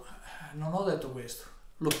questo? Non ho detto questo.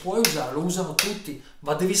 Lo puoi usare, lo usano tutti,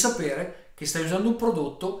 ma devi sapere che stai usando un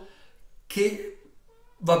prodotto che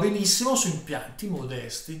va benissimo su impianti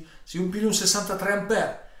modesti. Se impili un 63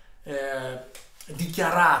 ampere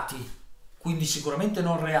dichiarati, quindi sicuramente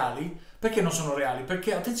non reali. Perché non sono reali?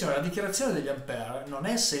 Perché attenzione, la dichiarazione degli ampere non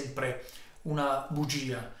è sempre una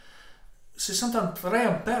bugia. 63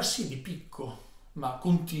 ampere sì di picco, ma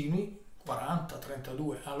continui 40,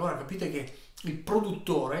 32. Allora capite che il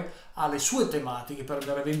produttore ha le sue tematiche per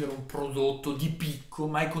andare a vendere un prodotto di picco,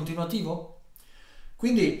 ma è continuativo?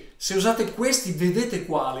 Quindi se usate questi vedete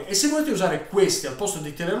quale, e se volete usare questi al posto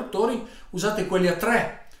dei telerottori usate quelli a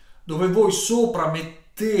 3, dove voi sopra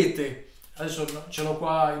mettete, adesso ce l'ho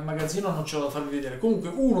qua in magazzino, non ce l'ho da farvi vedere, comunque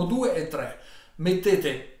 1, 2 e 3,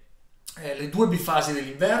 mettete le 2 bifasi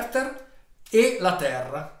dell'inverter e la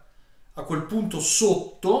terra. A quel punto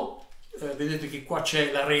sotto vedete che qua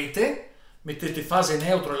c'è la rete, mettete fase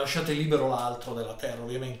neutro e lasciate libero l'altro della terra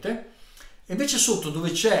ovviamente, e invece sotto dove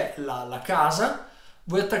c'è la casa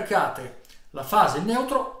voi attaccate la fase, il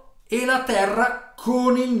neutro, e la terra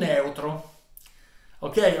con il neutro.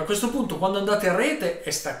 Ok? A questo punto, quando andate a rete,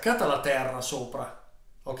 è staccata la terra sopra,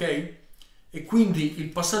 ok? E quindi il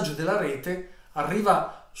passaggio della rete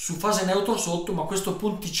arriva su fase neutro sotto, ma questo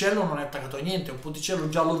ponticello non è attaccato a niente, è un ponticello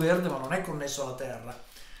giallo-verde, ma non è connesso alla terra.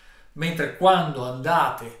 Mentre quando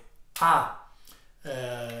andate a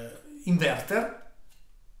inverter,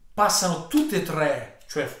 passano tutte e tre,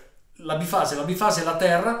 cioè la bifase e la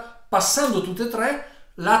terra, passando tutte e tre,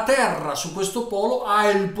 la terra su questo polo ha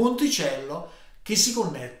il ponticello che si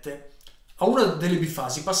connette a una delle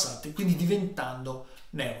bifasi passate, quindi diventando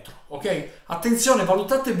neutro. Ok? Attenzione,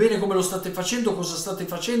 valutate bene come lo state facendo, cosa state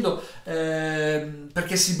facendo,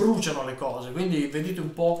 perché si bruciano le cose, quindi vedete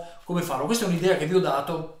un po' come farlo. Questa è un'idea che vi ho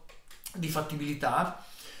dato di fattibilità,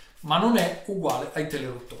 ma non è uguale ai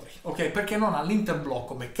teleruttori, ok? Perché non ha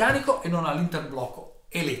l'interblocco meccanico e non ha l'interblocco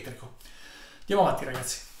elettrico. Andiamo avanti,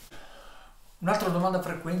 ragazzi. Un'altra domanda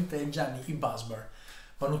frequente è: Gianni, i busbar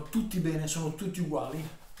vanno tutti bene? Sono tutti uguali?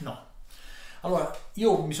 No. Allora,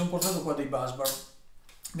 io mi sono portato qua dei busbar.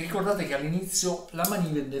 Mi ricordate che all'inizio la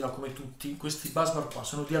MANYI vendeva come tutti questi busbar qua,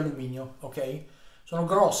 sono di alluminio, ok? Sono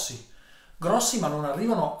grossi, ma non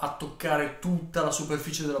arrivano a toccare tutta la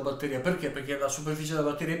superficie della batteria. Perché? Perché la superficie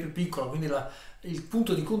della batteria è più piccola, quindi il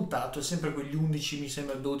punto di contatto è sempre quegli 11, mi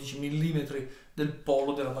sembra 12 mm del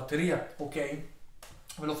polo della batteria, ok?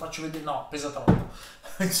 Ve lo faccio vedere, no, pesa troppo.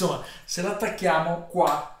 Insomma, se l'attacchiamo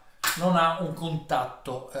qua non ha un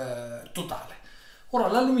contatto totale. Ora,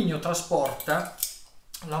 l'alluminio trasporta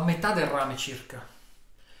la metà del rame circa,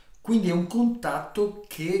 quindi è un contatto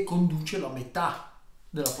che conduce la metà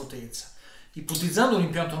della potenza. Ipotizzando un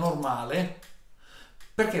impianto normale,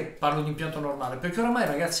 perché parlo di impianto normale? Perché oramai,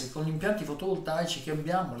 ragazzi, con gli impianti fotovoltaici che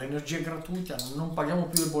abbiamo, l'energia gratuita, non paghiamo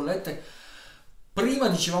più le bollette. Prima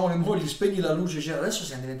dicevamo alle mogli spegni la luce, adesso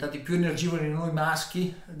siamo diventati più energivori noi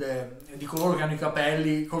maschi di coloro che hanno i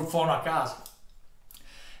capelli col fono a casa.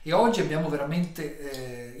 E oggi abbiamo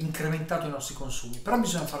veramente incrementato i nostri consumi, però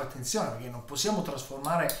bisogna fare attenzione perché non possiamo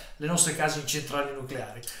trasformare le nostre case in centrali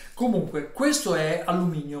nucleari. Comunque, questo è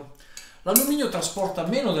alluminio. L'alluminio trasporta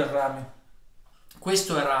meno del rame.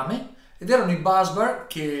 Questo è rame ed erano i busbar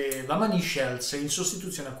che la MANYI scelse in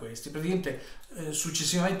sostituzione a questi. Praticamente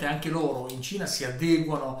successivamente anche loro in Cina si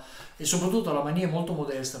adeguano, e soprattutto la MANYI è molto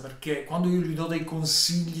modesta, perché quando io gli do dei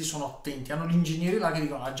consigli sono attenti. Hanno gli ingegneri là che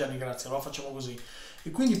dicono: ah Gianni, grazie, allora facciamo così. E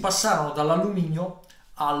quindi passarono dall'alluminio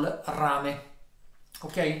al rame,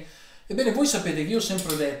 ok? Ebbene, voi sapete che io ho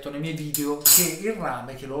sempre detto nei miei video che il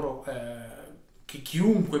rame che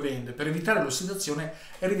chiunque vende per evitare l'ossidazione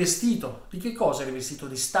è rivestito. Di che cosa è rivestito?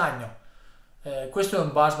 Di stagno. Questo è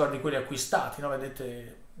un busbar di quelli acquistati, no?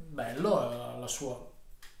 Vedete, bello,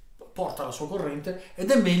 porta la sua corrente ed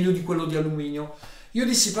è meglio di quello di alluminio. Io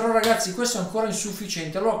dissi: però ragazzi, questo è ancora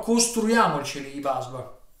insufficiente, allora costruiamoceli i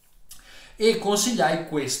busbar. E consigliai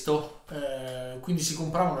questo, quindi si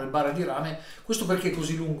compravano le barre di rame. Questo perché è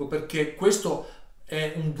così lungo? Perché questo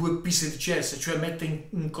è un 2p16s, cioè mette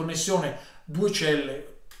in connessione due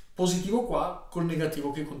celle, positivo qua col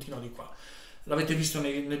negativo che continua di qua. L'avete visto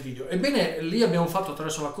nel video. Ebbene, lì abbiamo fatto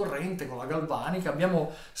attraverso la corrente con la galvanica,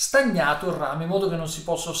 abbiamo stagnato il rame in modo che non si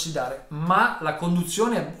possa ossidare, ma la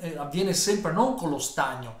conduzione avviene sempre non con lo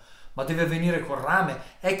stagno, ma deve avvenire col rame.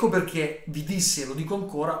 Ecco perché vi dissi, e lo dico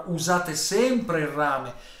ancora, usate sempre il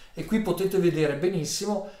rame. E qui potete vedere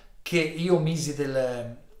benissimo che io misi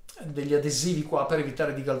degli adesivi qua per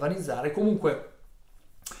evitare di galvanizzare. Comunque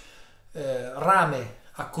rame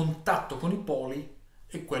a contatto con i poli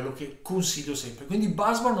è quello che consiglio sempre. Quindi i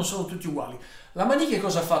busbar non sono tutti uguali. La MANYI che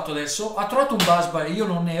cosa ha fatto adesso? Ha trovato un busbar e io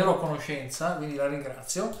non ne ero a conoscenza, quindi la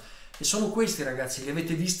ringrazio. E sono questi, ragazzi, li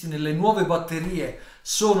avete visti nelle nuove batterie,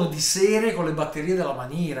 sono di serie con le batterie della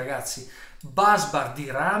MANYI, ragazzi. Busbar di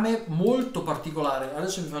rame molto particolare.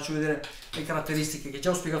 Adesso vi faccio vedere le caratteristiche che già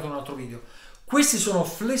ho spiegato in un altro video. Questi sono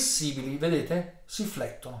flessibili, vedete? Si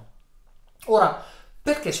flettono. Ora,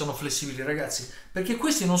 perché sono flessibili, ragazzi? Perché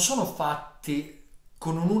questi non sono fatti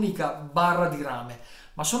con un'unica barra di rame,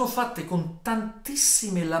 ma sono fatte con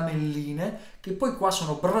tantissime lamelline che poi qua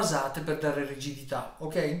sono brasate per dare rigidità,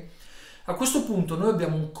 ok? A questo punto noi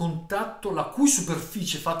abbiamo un contatto la cui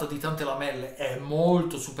superficie fatta di tante lamelle è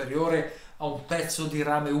molto superiore a un pezzo di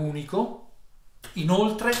rame unico.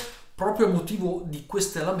 Inoltre, proprio a motivo di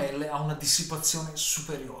queste lamelle, ha una dissipazione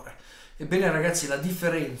superiore. Ebbene, ragazzi, la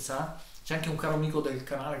differenza, c'è anche un caro amico del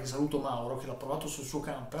canale che saluto, Mauro, che l'ha provato sul suo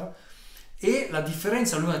camper, e la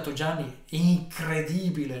differenza, lui mi ha detto: Gianni, è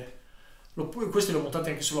incredibile. Questi li ho montati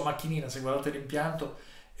anche sulla macchinina, se guardate l'impianto.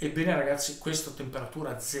 Ebbene, ragazzi, questo a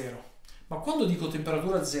temperatura zero. Ma quando dico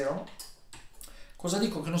temperatura zero, Cosa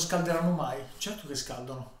dico? Che non scalderanno mai? Certo che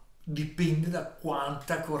scaldano, dipende da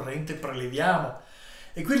quanta corrente preleviamo.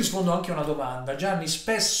 E qui rispondo anche a una domanda. Gianni,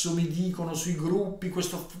 spesso mi dicono sui gruppi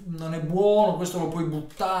questo non è buono, questo lo puoi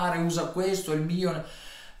buttare, usa questo, è il mio.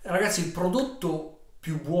 Ragazzi, il prodotto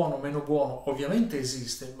più buono o meno buono ovviamente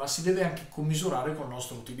esiste, ma si deve anche commisurare col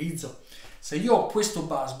nostro utilizzo. Se io ho questo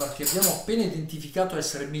busbar che abbiamo appena identificato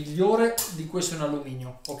essere migliore di questo in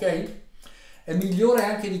alluminio, ok? È migliore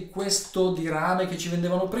anche di questo di rame che ci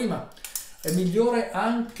vendevano prima, è migliore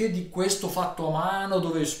anche di questo fatto a mano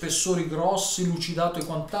dove spessori grossi, lucidato e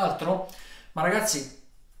quant'altro. Ma ragazzi,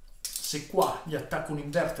 se qua gli attacco un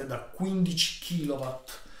inverter da 15 kW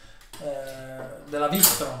della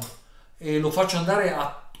Victron e lo faccio andare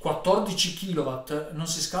a 14 kW, non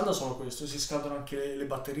si scalda solo questo, si scaldano anche le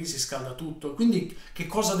batterie, si scalda tutto. Quindi che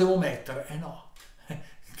cosa devo mettere? No,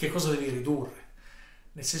 che cosa devi ridurre?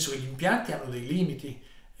 Nel senso che gli impianti hanno dei limiti.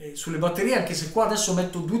 Sulle batterie, anche se qua adesso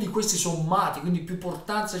metto due di questi sommati, quindi più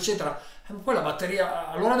portanza eccetera, poi la batteria,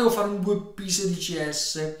 allora devo fare un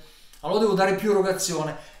 2P16S, allora devo dare più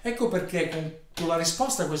erogazione. Ecco perché con la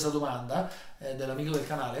risposta a questa domanda dell'amico del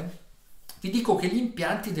canale vi dico che gli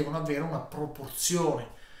impianti devono avere una proporzione.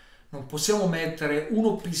 Non possiamo mettere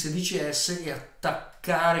 1P16S e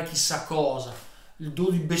attaccare chissà cosa,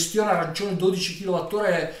 il bestione arancione 12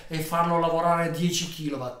 kWh e farlo lavorare a 10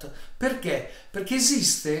 kW. Perché? Perché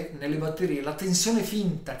esiste nelle batterie la tensione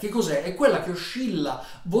finta. Che cos'è? È quella che oscilla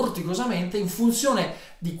vorticosamente in funzione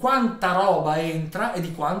di quanta roba entra e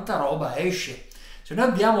di quanta roba esce. Se noi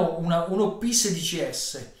abbiamo uno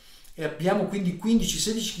P16S e abbiamo quindi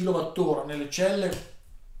 15-16 kWh nelle celle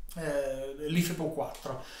LiFePO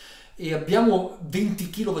 4 e abbiamo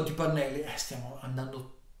 20 kW di pannelli, stiamo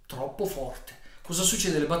andando troppo forte. Cosa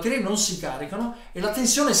succede? Le batterie non si caricano e la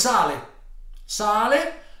tensione sale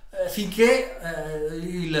finché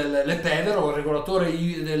l'EPEVER o il regolatore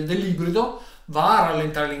dell'ibrido va a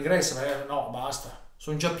rallentare l'ingresso. No, basta,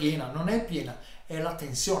 sono già piena. Non è piena, è la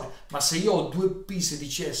tensione. Ma se io ho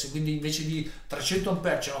 2P16S, quindi invece di 300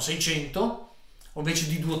 A ce ne ho 600, o invece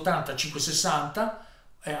di 280 560,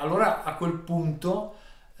 allora a quel punto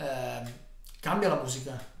cambia la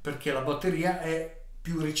musica, perché la batteria è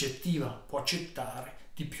più ricettiva, può accettare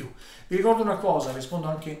di più. Vi ricordo una cosa, rispondo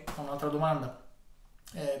anche a un'altra domanda.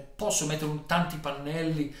 Posso mettere tanti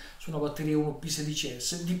pannelli su una batteria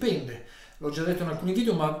 1P16S? Dipende, l'ho già detto in alcuni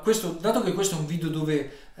video, ma dato che questo è un video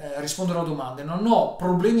dove risponderò a domande, non ho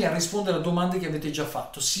problemi a rispondere a domande che avete già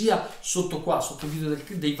fatto, sia sotto i video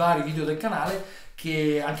dei vari video del canale,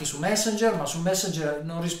 che anche su Messenger, ma su Messenger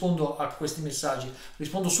non rispondo a questi messaggi,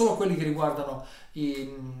 rispondo solo a quelli che riguardano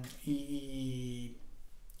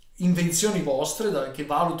invenzioni vostre, che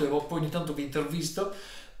valuto e poi ogni tanto vi intervisto,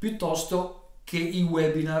 piuttosto che i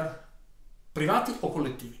webinar privati o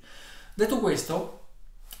collettivi. Detto questo,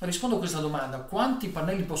 rispondo a questa domanda: quanti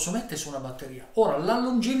pannelli posso mettere su una batteria? Ora, la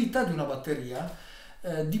longevità di una batteria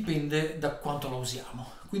dipende da quanto la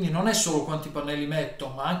usiamo, quindi non è solo quanti pannelli metto,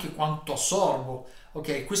 ma anche quanto assorbo.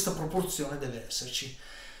 Ok, questa proporzione deve esserci.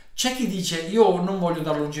 C'è chi dice: io non voglio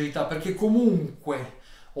dare longevità perché comunque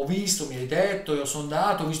ho visto, mi hai detto, io ho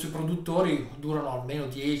sondato, ho visto i produttori, durano almeno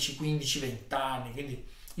 10, 15, 20 anni, quindi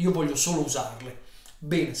io voglio solo usarle.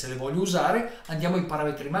 Bene, se le voglio usare andiamo ai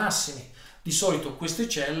parametri massimi. Di solito queste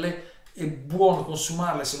celle è buono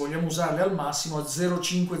consumarle, se vogliamo usarle al massimo, a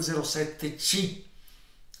 0,507C,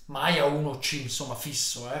 mai a 1C, insomma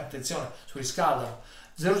fisso, attenzione, surriscaldano.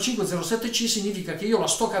 0,507C significa che io la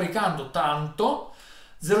sto caricando tanto.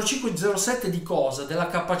 0,507 di cosa? Della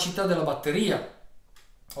capacità della batteria.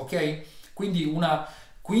 Ok? Quindi una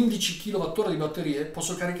 15 kWh di batterie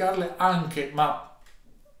posso caricarle anche, ma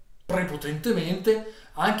prepotentemente,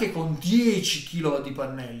 anche con 10 kW di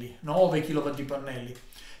pannelli, 9 kW di pannelli.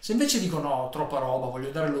 Se invece dico no, troppa roba, voglio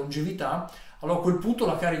dare longevità, allora a quel punto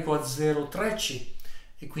la carico a 0,3C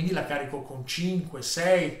e quindi la carico con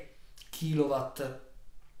 5-6 kW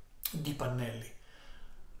di pannelli.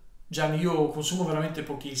 Gianni, io consumo veramente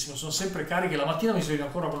pochissimo, sono sempre cariche, la mattina mi sveglio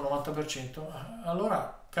ancora con il 90%,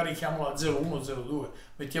 allora carichiamola a 0,1, 0,2,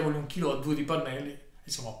 mettiamoli 1,2 kg di pannelli e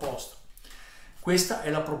siamo a posto. Questa è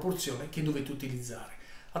la proporzione che dovete utilizzare.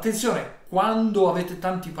 Attenzione, quando avete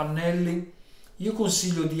tanti pannelli, io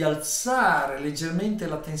consiglio di alzare leggermente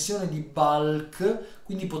la tensione di bulk,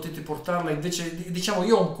 quindi potete portarla invece, diciamo,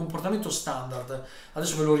 io ho un comportamento standard,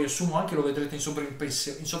 adesso ve lo riassumo anche, lo vedrete in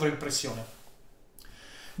sovraimpressione.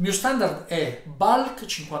 Il mio standard è bulk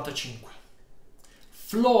 55,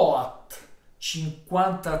 float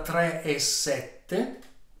 53,7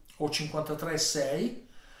 o 53,6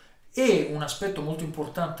 e un aspetto molto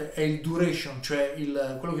importante è il duration, cioè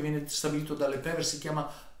quello che viene stabilito dalle PEVER si chiama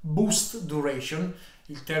boost duration,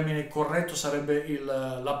 il termine corretto sarebbe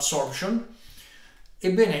l'absorption.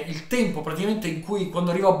 Ebbene, il tempo praticamente in cui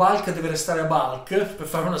quando arriva a bulk deve restare a bulk, per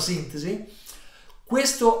fare una sintesi,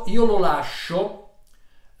 questo io lo lascio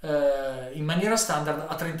in maniera standard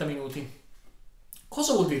a 30 minuti.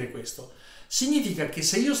 Cosa vuol dire questo? Significa che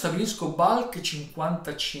se io stabilisco bulk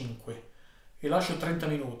 55 e lascio 30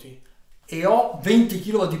 minuti e ho 20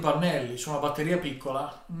 kW di pannelli su una batteria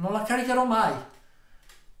piccola, non la caricherò mai,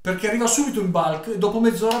 perché arriva subito in bulk e dopo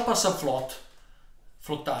mezz'ora passa a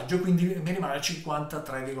flottaggio, quindi mi rimane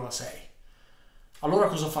 53,6. Allora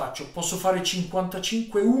cosa faccio? Posso fare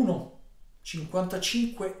 55,1,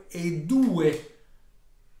 55,2,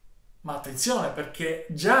 ma attenzione, perché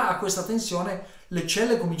già a questa tensione le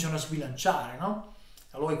celle cominciano a sbilanciare, no?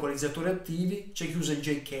 Allora equalizzatori attivi, c'è chi usa il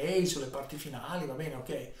JK sulle parti finali, va bene,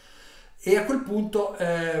 ok? E a quel punto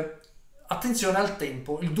attenzione al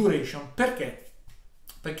tempo, il duration. Perché?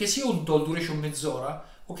 Perché se io do il duration mezz'ora,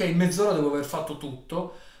 ok, in mezz'ora devo aver fatto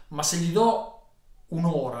tutto, ma se gli do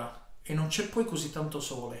un'ora e non c'è poi così tanto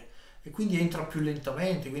sole e quindi entra più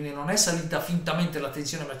lentamente, quindi non è salita fintamente la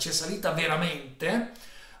tensione ma c'è salita veramente,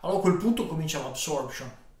 allora a quel punto comincia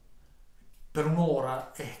l'absorption per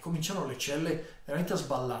un'ora e cominciano le celle veramente a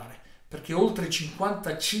sballare, perché oltre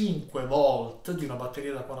 55 volt di una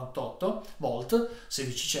batteria da 48 volt,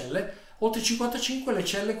 16 celle, oltre 55 le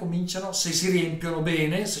celle cominciano, se si riempiono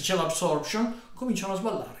bene, se c'è l'absorption, cominciano a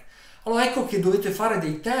sballare. Allora ecco che dovete fare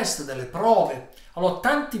dei test, delle prove. Allora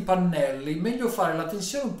tanti pannelli, meglio fare la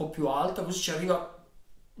tensione un po' più alta, così ci arriva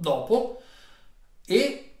dopo,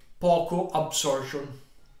 e poco absorption,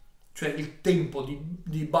 cioè il tempo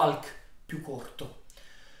di bulk più corto.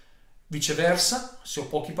 Viceversa, se ho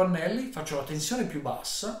pochi pannelli, faccio la tensione più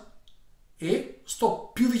bassa e sto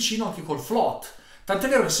più vicino anche col float. Tant'è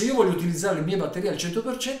vero che se io voglio utilizzare le mie batterie al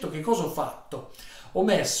 100%, che cosa ho fatto? Ho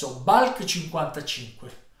messo bulk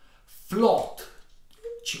 55, float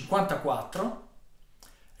 54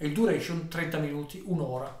 e il duration 30 minuti,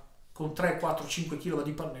 un'ora, con 3, 4, 5 kW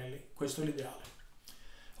di pannelli. Questo è l'ideale.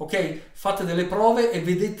 Ok? Fate delle prove e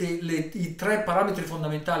vedete i 3 parametri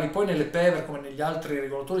fondamentali. Poi nelle PEVER, come negli altri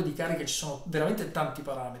regolatori di carica, ci sono veramente tanti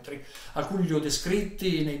parametri. Alcuni li ho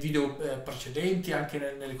descritti nei video precedenti, anche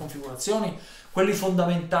nelle configurazioni. Quelli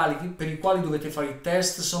fondamentali per i quali dovete fare i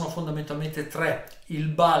test sono fondamentalmente 3: il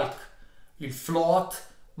bulk, il float,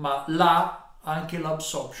 ma anche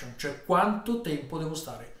l'absorption, cioè quanto tempo devo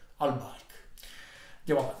stare al bulk.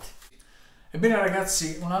 Andiamo avanti. Ebbene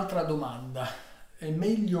ragazzi, un'altra domanda: è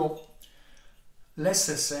meglio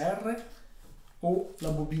l'SSR o la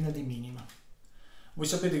bobina di minima? Voi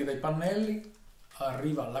sapete che dai pannelli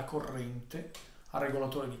arriva la corrente al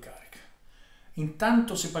regolatore di carica.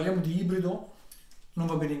 Intanto, se parliamo di ibrido non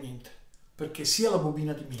va bene niente, perché sia la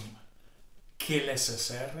bobina di minima che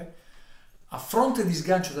l'SSR a fronte di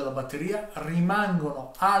sgancio della batteria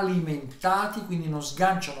rimangono alimentati, quindi non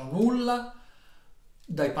sganciano nulla,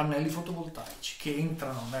 dai pannelli fotovoltaici che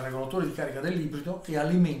entrano nel regolatore di carica dell'ibrido e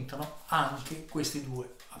alimentano anche questi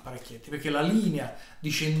due apparecchietti, perché la linea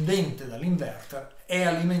discendente dall'inverter è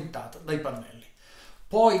alimentata dai pannelli.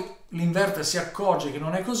 Poi l'inverter si accorge che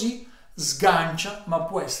non è così, sgancia, ma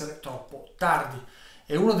può essere troppo tardi.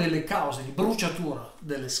 E una delle cause di bruciatura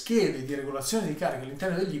delle schede di regolazione di carica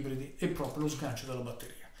all'interno degli ibridi è proprio lo sgancio della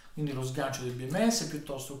batteria, quindi lo sgancio del BMS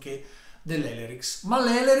piuttosto che dell'Elerix. Ma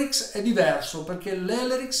l'Elerix è diverso, perché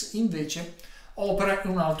l'Elerix invece opera in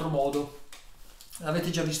un altro modo, l'avete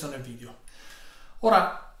già visto nel video.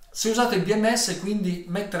 Ora, se usate il BMS, quindi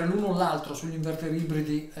mettere l'uno o l'altro sugli inverter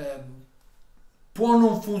ibridi può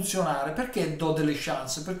non funzionare. Perché do delle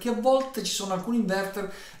chance? Perché a volte ci sono alcuni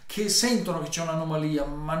inverter che sentono che c'è un'anomalia,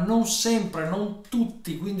 ma non sempre, non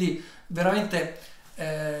tutti, quindi veramente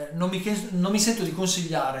non mi sento di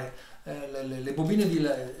consigliare le bobine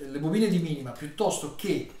di minima piuttosto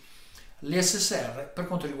che le SSR per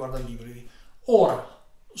quanto riguarda gli ibridi. Ora,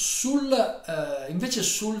 invece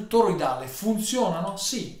sul toroidale funzionano?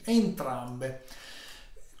 Sì, entrambe.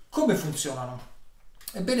 Come funzionano?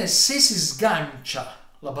 Ebbene, se si sgancia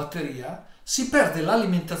la batteria si perde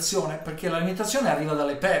l'alimentazione, perché l'alimentazione arriva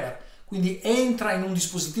dalle PEVER, quindi entra in un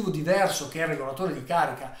dispositivo diverso che è il regolatore di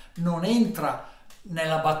carica, non entra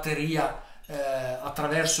nella batteria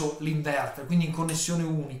attraverso l'inverter, quindi in connessione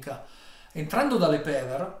unica. Entrando dalle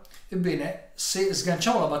PEVER, ebbene, se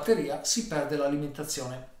sganciamo la batteria si perde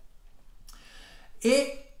l'alimentazione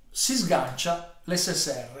e si sgancia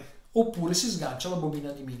l'SSR oppure si sgancia la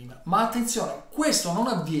bobina di minima. Ma attenzione, questo non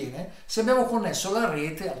avviene se abbiamo connesso la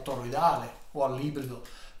rete al toroidale o all'ibrido,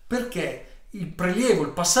 perché il prelievo,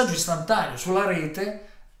 il passaggio istantaneo sulla rete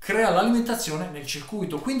crea l'alimentazione nel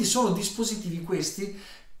circuito. Quindi sono dispositivi questi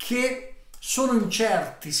che sono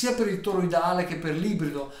incerti sia per il toroidale che per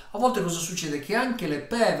l'ibrido. A volte cosa succede? Che anche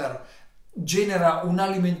l'e-PAVER genera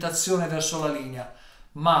un'alimentazione verso la linea,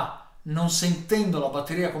 ma non sentendo la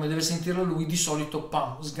batteria come deve sentirla lui, di solito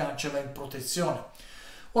pam, sgancia e va in protezione.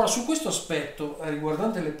 Ora, su questo aspetto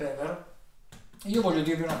riguardante l'e-PAVER, io voglio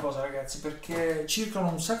dirvi una cosa, ragazzi, perché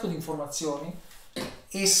circolano un sacco di informazioni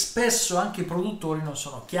e spesso anche i produttori non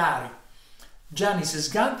sono chiari. Gianni, se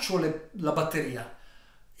sgancio la batteria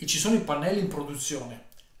e ci sono i pannelli in produzione,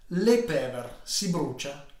 l'e-PAVER si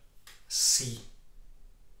brucia? Sì.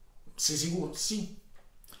 Sei sicuro? Sì.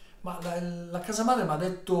 Ma la casa madre mi ha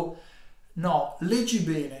detto no, leggi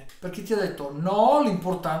bene, perché ti ha detto no,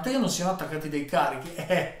 l'importante è che non siano attaccati dei carichi.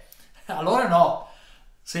 Allora no.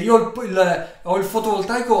 Se io ho il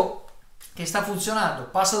fotovoltaico che sta funzionando,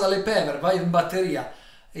 passa dall'e-PAVER, vai in batteria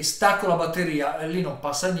e stacco la batteria, e lì non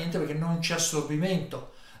passa niente perché non c'è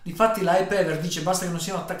assorbimento. Difatti la e-PAVER dice basta che non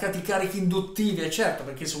siano attaccati i carichi induttivi, e certo,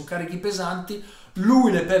 perché sono carichi pesanti,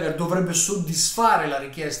 lui l'e-PAVER dovrebbe soddisfare la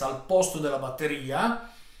richiesta al posto della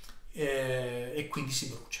batteria e quindi si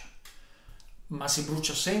brucia. Ma si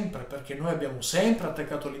brucia sempre perché noi abbiamo sempre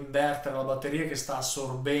attaccato l'inverter alla batteria che sta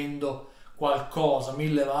assorbendo qualcosa,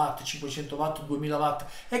 1000 watt, 500 watt, 2000 watt.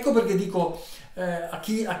 Ecco perché dico a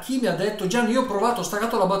chi mi ha detto Gianni, io ho provato, ho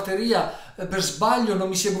staccato la batteria per sbaglio, non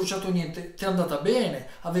mi si è bruciato niente. Ti è andata bene,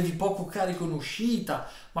 avevi poco carico in uscita,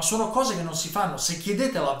 ma sono cose che non si fanno. Se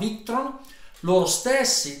chiedete alla Victron, loro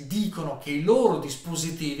stessi dicono che i loro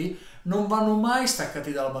dispositivi non vanno mai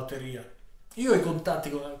staccati dalla batteria. Io ho i contatti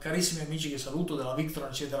con carissimi amici che saluto della Victron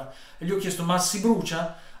eccetera e gli ho chiesto ma si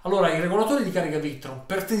brucia? Allora i regolatori di carica Victron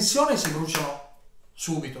per tensione si bruciano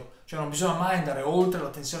subito, cioè non bisogna mai andare oltre la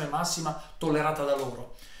tensione massima tollerata da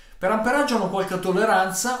loro. Per amperaggio hanno qualche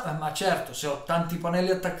tolleranza, ma certo se ho tanti pannelli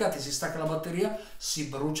attaccati e si stacca la batteria si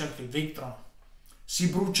brucia anche il Victron, si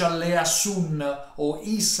brucia l'Easun o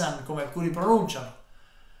Isan come alcuni pronunciano,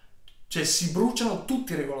 cioè si bruciano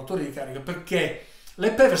tutti i regolatori di carica perché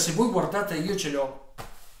l'e-PAVER, se voi guardate, io ce le ho,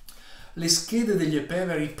 le schede degli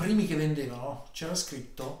e-PAVER, i primi che vendevano, c'era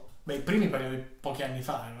scritto, beh, i primi parliamo di pochi anni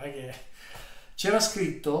fa, non è che c'era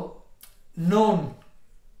scritto non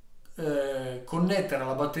connettere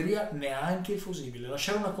alla batteria neanche il fusibile,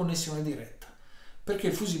 lasciare una connessione diretta, perché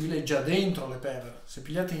il fusibile è già dentro l'e-PAVER. Se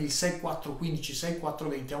pigliate il 6415,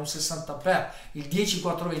 6420 a un 60 A, il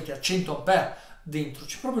 10420 a 100 A, dentro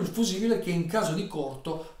c'è proprio il fusibile che in caso di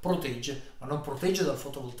corto protegge, ma non protegge dal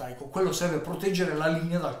fotovoltaico, quello serve a proteggere la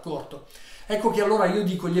linea dal corto. Ecco che allora io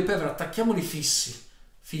dico gli e-PAVER attacchiamoli fissi,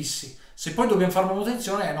 se poi dobbiamo fare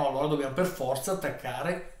manutenzione no, allora dobbiamo per forza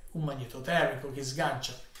attaccare un magnetotermico che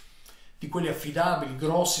sgancia, di quelli affidabili,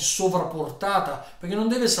 grossi, sovraportata, perché non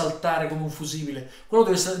deve saltare come un fusibile, quello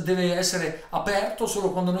deve essere aperto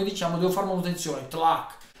solo quando noi diciamo devo fare manutenzione,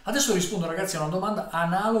 tlac. Adesso rispondo ragazzi a una domanda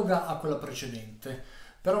analoga a quella precedente,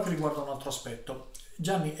 però che riguarda un altro aspetto.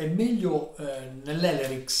 Gianni, è meglio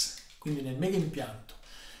nell'Elerix, quindi nel mega impianto,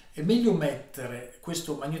 è meglio mettere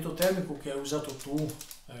questo magnetotermico che hai usato tu,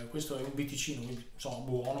 questo è un BTC, quindi insomma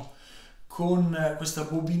buono, con questa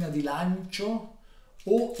bobina di lancio,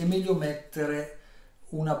 o è meglio mettere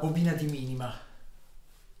una bobina di minima?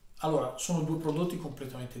 Allora, sono due prodotti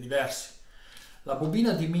completamente diversi. La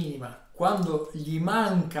bobina di minima, quando gli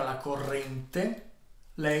manca la corrente,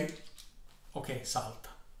 lei, ok, salta.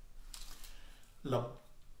 La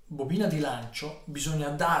bobina di lancio bisogna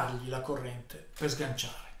dargli la corrente per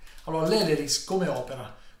sganciare. Allora l'Elerix come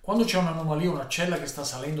opera? Quando c'è un'anomalia, una cella che sta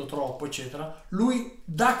salendo troppo, eccetera, lui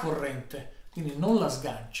dà corrente, quindi non la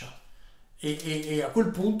sgancia. E a quel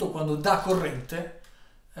punto, quando dà corrente,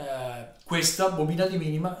 questa bobina di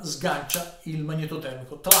minima sgancia il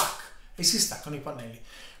magnetotermico, tac, e si staccano i pannelli.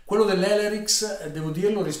 Quello dell'Elerix, devo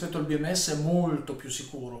dirlo, rispetto al BMS è molto più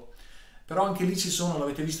sicuro, però anche lì ci sono,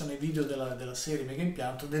 l'avete visto nei video della serie mega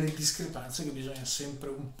impianto, delle discrepanze che bisogna sempre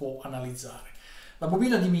un po' analizzare. La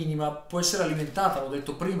bobina di minima può essere alimentata, l'ho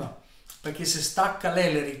detto prima, perché se stacca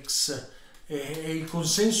l'Elerix e il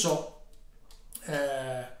consenso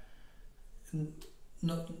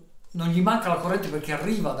non gli manca la corrente perché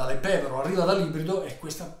arriva dall'e-PAVER o arriva dall'ibrido, e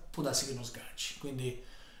questa può darsi che non sganci, quindi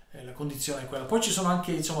la condizione è quella. Poi ci sono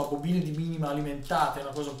anche insomma bobine di minima alimentate, è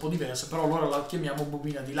una cosa un po' diversa, però allora la chiamiamo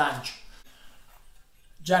bobina di lancio.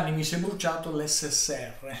 Gianni, mi si è bruciato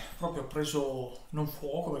l'SSR, proprio ho preso non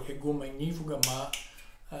fuoco perché gomma ignifuga, ma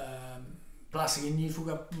plastica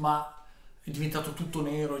ignifuga, ma è diventato tutto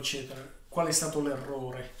nero eccetera. Qual è stato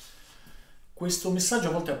l'errore? Questo messaggio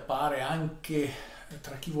a volte appare anche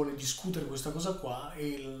tra chi vuole discutere questa cosa qua,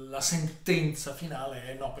 e la sentenza finale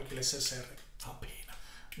è no, perché l'SSR fa pena,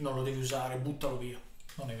 non lo devi usare, buttalo via.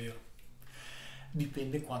 Non è vero.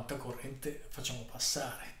 Dipende quanta corrente facciamo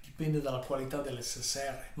passare, dipende dalla qualità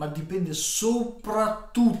dell'SSR, ma dipende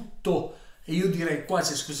soprattutto, e io direi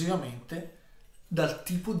quasi esclusivamente, dal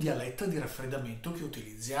tipo di aletta di raffreddamento che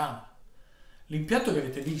utilizziamo. L'impianto che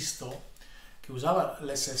avete visto, che usava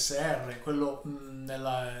l'SSR, quello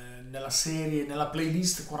nella serie, nella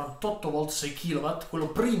playlist 48 volt 6 kW, quello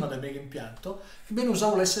prima del mega impianto, ebbene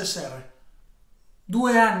usavo l'SSR.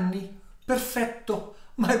 2 anni, perfetto,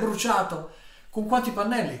 ma è bruciato. Con quanti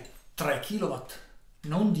pannelli? 3 kW,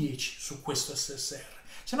 non 10 su questo SSR.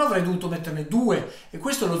 Se no avrei dovuto metterne 2, e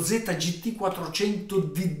questo è lo ZGT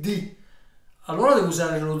 400DD. Allora devo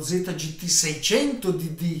usare lo ZGT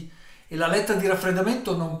 600DD, e la letta di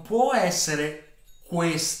raffreddamento non può essere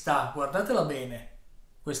questa, guardatela bene,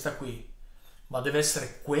 questa qui, ma deve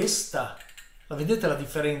essere questa. La vedete la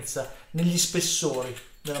differenza negli spessori?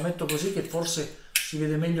 Ve la metto così che forse si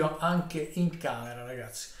vede meglio anche in camera,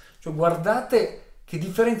 ragazzi. Cioè, guardate che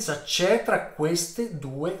differenza c'è tra queste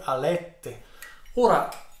due alette.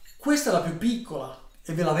 Ora, questa è la più piccola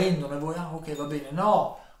e ve la vendono e voi, ah ok, va bene.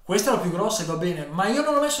 No, questa è la più grossa e va bene, ma io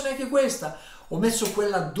non ho messo neanche questa. Ho messo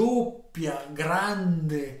quella doppia,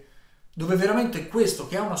 grande, dove veramente questo,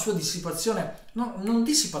 che ha una sua dissipazione, no, non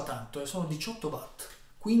dissipa tanto, sono 18 watt,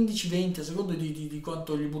 15-20 a seconda di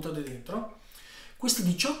quanto gli buttate dentro. Questi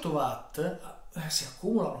 18 watt si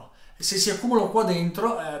accumulano. E se si accumulano qua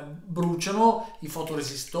dentro, bruciano i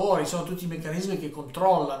fotoresistori, sono tutti i meccanismi che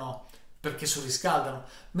controllano perché surriscaldano.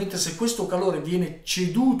 Mentre se questo calore viene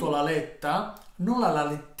ceduto alla letta, non alla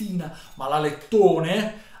lettina, ma alla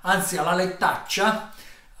lettone, anzi alla lettaccia,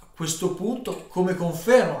 a questo punto, come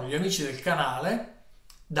confermano gli amici del canale,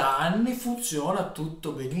 da anni funziona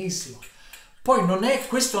tutto benissimo. Poi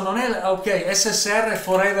questo non è, ok, SSR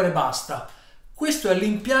forever e basta. Questo è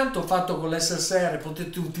l'impianto fatto con l'SSR,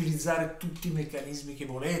 potete utilizzare tutti i meccanismi che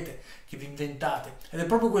volete, che vi inventate. Ed è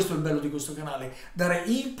proprio questo il bello di questo canale, dare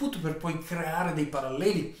input per poi creare dei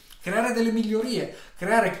paralleli, creare delle migliorie,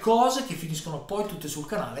 creare cose che finiscono poi tutte sul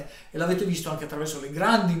canale, e l'avete visto anche attraverso le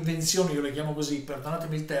grandi invenzioni, io le chiamo così,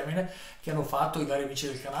 perdonatemi il termine, che hanno fatto i vari amici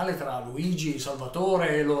del canale, tra Luigi,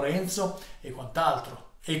 Salvatore, Lorenzo e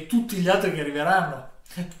quant'altro, e tutti gli altri che arriveranno,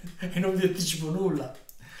 e non vi anticipo nulla.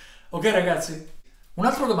 Ok ragazzi?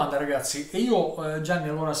 Un'altra domanda ragazzi, e io Gianni,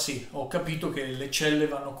 allora sì, ho capito che le celle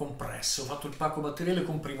vanno compresse, ho fatto il pacco batterie e le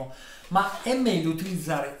comprimo, ma è meglio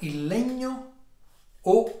utilizzare il legno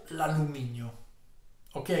o l'alluminio?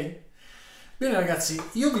 Ok? Bene ragazzi,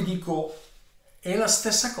 io vi dico è la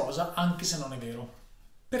stessa cosa anche se non è vero.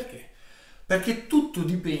 Perché? Perché tutto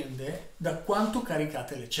dipende da quanto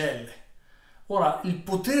caricate le celle. Ora, il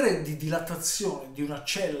potere di dilatazione di una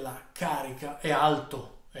cella carica è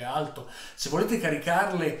alto. È alto. Se volete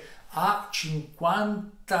caricarle a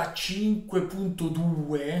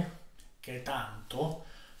 55.2, che è tanto,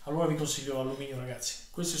 allora vi consiglio l'alluminio ragazzi.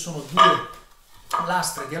 Queste sono 2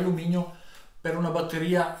 lastre di alluminio per una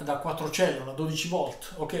batteria da 4 celle, una 12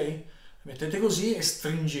 volt, ok? Mettete così e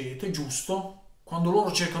stringete giusto. Quando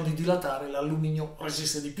loro cercano di dilatare, l'alluminio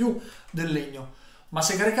resiste di più del legno. Ma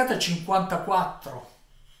se caricate a 54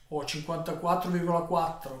 o a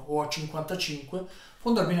 54,4 o a 55,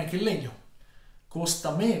 può andare bene anche il legno,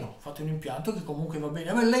 costa meno, fate un impianto che comunque va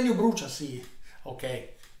bene. Ma il legno brucia, sì, ok,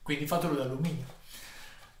 quindi fatelo d'alluminio.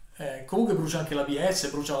 Comunque brucia anche l'ABS,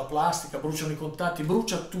 brucia la plastica, bruciano i contatti,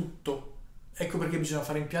 brucia tutto. Ecco perché bisogna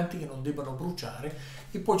fare impianti che non debbano bruciare.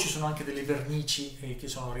 E poi ci sono anche delle vernici che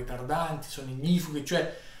sono ritardanti, sono ignifughe,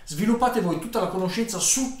 cioè sviluppate voi tutta la conoscenza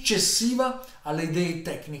successiva alle idee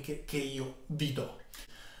tecniche che io vi do.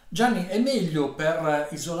 Gianni, è meglio per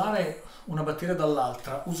isolare una batteria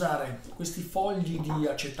dall'altra usare questi fogli di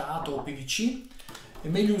acetato o PVC? È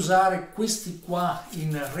meglio usare questi qua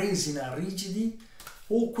in resina rigidi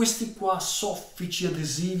o questi qua soffici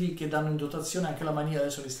adesivi che danno in dotazione? Anche la MANYI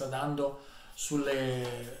adesso li sta dando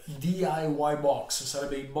sulle DIY box,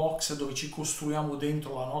 sarebbe i box dove ci costruiamo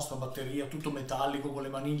dentro la nostra batteria, tutto metallico con le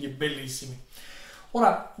maniglie bellissimi.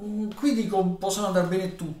 Ora, qui dico possono andare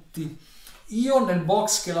bene tutti. Io nel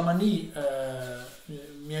box che la MANYI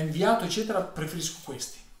mi ha inviato eccetera preferisco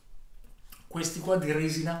questi. Questi qua di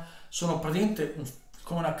resina sono praticamente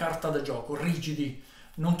come una carta da gioco, rigidi,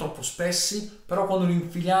 non troppo spessi, però quando li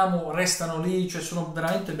infiliamo restano lì, cioè sono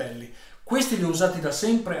veramente belli. Questi li ho usati da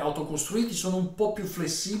sempre, autocostruiti, sono un po' più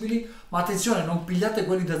flessibili, ma attenzione, non pigliate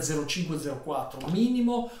quelli da 0,5-0,4,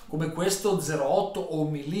 minimo come questo 0,8 o 1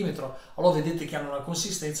 millimetro. Allora vedete che hanno una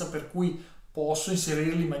consistenza per cui posso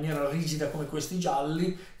inserirli in maniera rigida come questi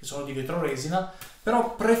gialli, che sono di vetro resina,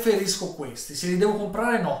 però preferisco questi. Se li devo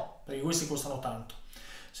comprare no, perché questi costano tanto.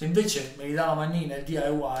 Se invece me li dà la MANYI nel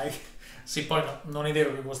DIY, sì, poi no, non è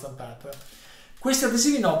vero che costano tanto. Questi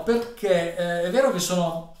adesivi no, perché è vero che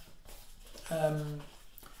sono...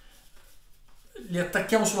 li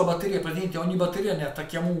attacchiamo sulla batteria, praticamente ogni batteria ne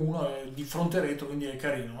attacchiamo uno di fronte e retro, quindi è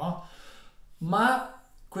carino, no? Ma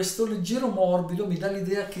questo leggero morbido mi dà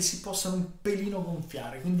l'idea che si possano un pelino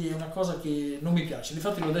gonfiare, quindi è una cosa che non mi piace.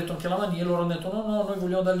 Difatti l'ho detto anche alla MANYI e loro hanno detto no, noi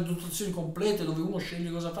vogliamo dare le dotazioni complete dove uno sceglie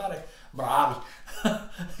cosa fare. Bravi!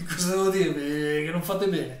 Cosa devo dirvi? Che non fate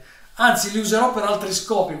bene. Anzi, li userò per altri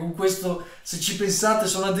scopi. Con questo, se ci pensate,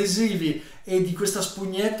 sono adesivi e di questa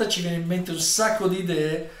spugnetta ci viene in mente un sacco di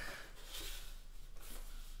idee,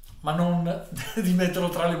 ma non di metterlo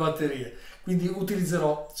tra le batterie. Quindi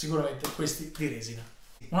utilizzerò sicuramente questi di resina.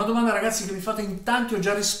 Una domanda, ragazzi, che mi fate in tanti, ho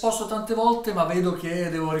già risposto tante volte, ma vedo che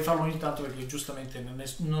devo rifarlo ogni tanto perché giustamente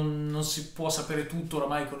non si può sapere tutto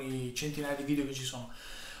oramai con i centinaia di video che ci sono.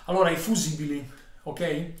 Allora, i fusibili,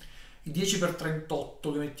 ok? I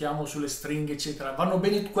 10x38 che mettiamo sulle stringhe, eccetera, vanno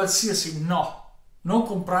bene qualsiasi? No, non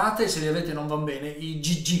comprate, se li avete non vanno bene, i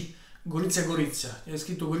GG. Gorizia Gorizia, è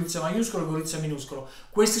scritto Gorizia maiuscolo e Gorizia minuscolo.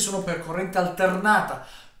 Questi sono per corrente alternata,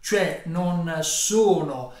 cioè non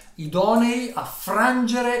sono idonei a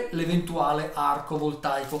frangere l'eventuale arco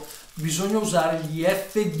voltaico. Bisogna usare gli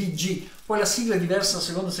FBG. Poi la sigla è diversa a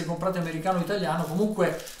seconda se comprate americano o italiano,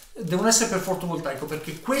 comunque devono essere per fotovoltaico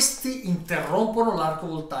perché questi interrompono l'arco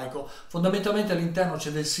voltaico. Fondamentalmente all'interno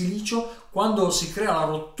c'è del silicio, quando si crea la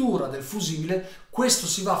rottura del fusibile questo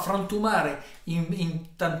si va a frantumare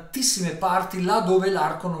in tantissime parti là dove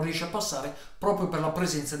l'arco non riesce a passare proprio per la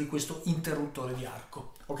presenza di questo interruttore di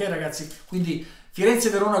arco. Ok ragazzi? Quindi Firenze,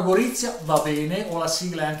 Verona, Gorizia va bene, o la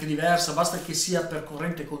sigla è anche diversa, basta che sia per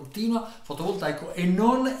corrente continua fotovoltaico e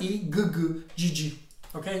non i GG.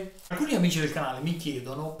 Ok? Alcuni amici del canale mi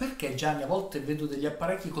chiedono perché Gianni a volte vedo degli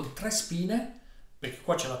apparecchi con 3 spine, perché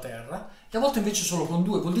qua c'è la terra, e a volte invece solo con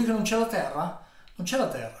 2. Vuol dire che non c'è la terra? Non c'è la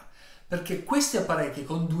terra, perché questi apparecchi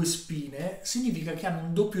con 2 spine significa che hanno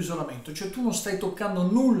un doppio isolamento, cioè tu non stai toccando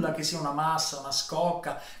nulla che sia una massa, una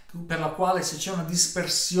scocca, per la quale se c'è una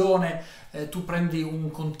dispersione tu prendi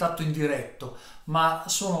un contatto indiretto, ma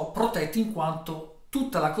sono protetti in quanto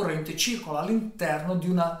tutta la corrente circola all'interno di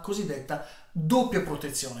una cosiddetta doppia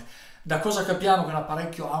protezione. Da cosa capiamo che un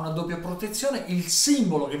apparecchio ha una doppia protezione? Il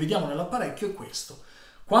simbolo che vediamo nell'apparecchio è questo.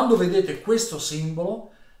 Quando vedete questo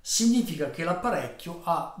simbolo significa che l'apparecchio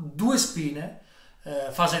ha 2 spine,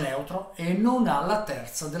 fase neutro, e non ha la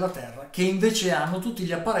terza della terra, che invece hanno tutti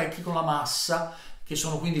gli apparecchi con la massa, che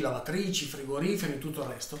sono quindi lavatrici, frigoriferi e tutto il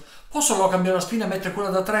resto. Posso allora cambiare la spina e mettere quella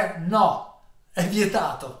da 3? No, è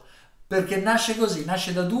vietato. Perché nasce così,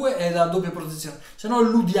 nasce da 2 e da doppia protezione, se no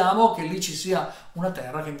illudiamo che lì ci sia una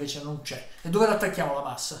terra che invece non c'è. E dove l'attacchiamo la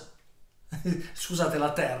massa? Scusate,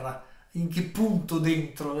 la terra, in che punto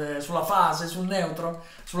dentro? Sulla fase, sul neutro,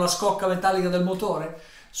 sulla scocca metallica del motore?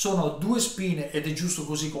 Sono 2 spine ed è giusto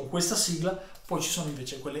così con questa sigla, poi ci sono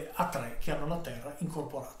invece quelle a 3 che hanno la terra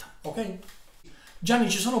incorporata, ok?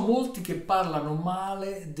 Gianni, ci sono molti che parlano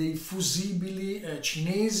male dei fusibili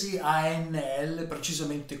cinesi ANL,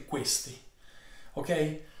 precisamente questi,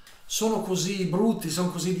 ok? Sono così brutti,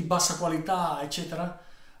 sono così di bassa qualità, eccetera.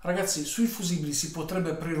 Ragazzi, sui fusibili si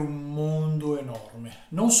potrebbe aprire un mondo enorme,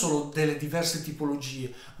 non solo delle diverse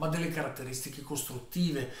tipologie, ma delle caratteristiche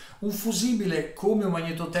costruttive. Un fusibile, come un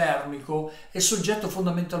magnetotermico, è soggetto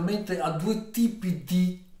fondamentalmente a 2 tipi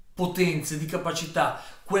di potenze, di capacità,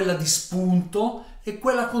 quella di spunto e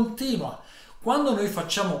quella continua. Quando noi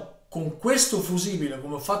facciamo con questo fusibile,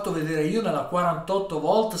 come ho fatto vedere io nella 48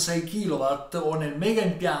 volt 6 kW o nel mega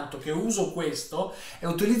impianto che uso questo e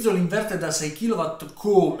utilizzo l'inverter da 6 kW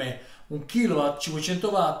come 1 kW, 500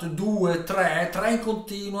 watt, 2, 3 in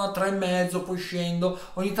continua, 3,5, poi scendo,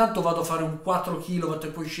 ogni tanto vado a fare un 4 kW e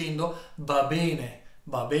poi scendo, va bene,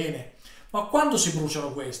 va bene. Ma quando si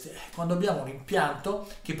bruciano questi? Quando abbiamo un impianto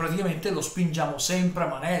che praticamente lo spingiamo sempre a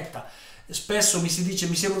manetta. Spesso mi si dice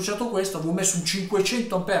mi si è bruciato questo, avevo messo un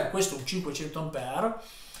 500 A, questo è un 500 A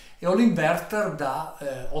e ho l'inverter da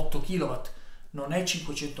 8 kW. Non è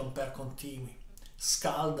 500 A continui,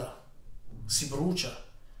 scalda, si brucia.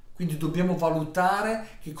 Quindi dobbiamo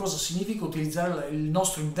valutare che cosa significa utilizzare il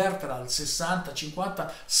nostro inverter al 60,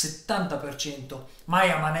 50, 70%,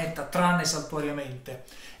 mai a manetta, tranne saltuariamente.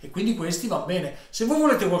 E quindi questi va bene. Se voi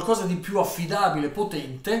volete qualcosa di più affidabile,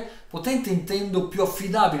 potente intendo più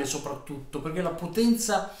affidabile soprattutto, perché la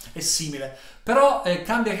potenza è simile. Però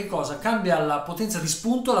cambia che cosa? Cambia la potenza di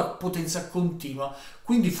spunto e la potenza continua.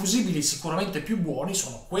 Quindi i fusibili sicuramente più buoni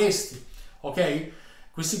sono questi, ok?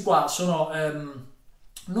 Questi qua sono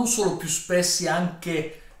non solo più spessi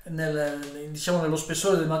anche diciamo, nello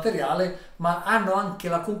spessore del materiale, ma hanno anche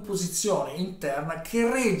la composizione interna che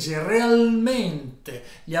regge realmente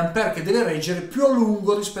gli ampere che deve reggere più a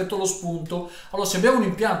lungo rispetto allo spunto. Allora, se abbiamo un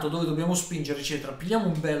impianto dove dobbiamo spingere, eccetera, pigliamo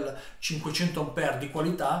un bel 500 ampere di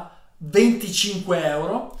qualità, 25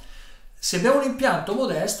 euro. Se abbiamo un impianto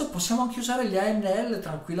modesto, possiamo anche usare gli ANL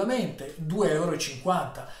tranquillamente, 2,50 euro.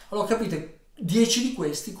 Allora, capite, 10 di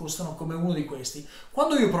questi costano come uno di questi.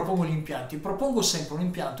 Quando io propongo gli impianti, propongo sempre un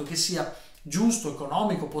impianto che sia giusto,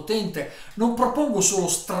 economico, potente. Non propongo solo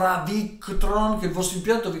Stravictron, che il vostro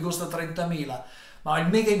impianto vi costa 30.000, ma il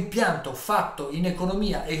mega impianto fatto in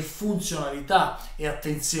economia e funzionalità e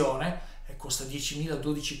attenzione, costa 10.000,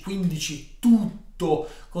 12, 15, tutto,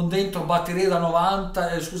 con dentro batterie da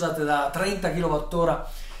 90, scusate, da 30 kWh,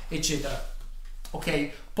 eccetera. Ok?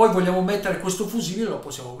 Poi vogliamo mettere questo fusibile, lo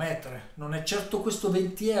possiamo mettere. Non è certo questo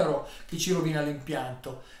 20 euro che ci rovina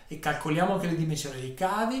l'impianto. E calcoliamo anche le dimensioni dei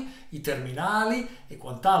cavi, i terminali e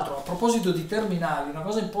quant'altro. A proposito di terminali, una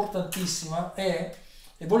cosa importantissima è,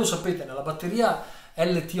 e voi lo sapete, nella batteria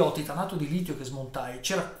LTO titanato di litio che smontai,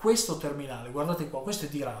 c'era questo terminale, guardate qua, questo è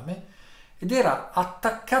di rame, ed era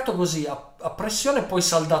attaccato così a pressione, poi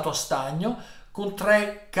saldato a stagno, con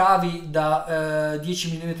 3 cavi da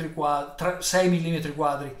 10 mm quadri, 6 mm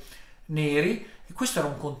quadri neri, e questo era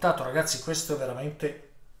un contatto, ragazzi, questo è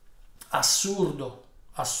veramente assurdo,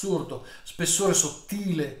 assurdo, spessore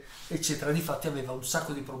sottile, eccetera. Difatti aveva un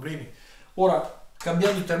sacco di problemi. Ora,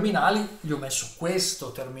 cambiando i terminali, gli ho messo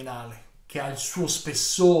questo terminale che ha il suo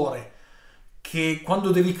spessore, che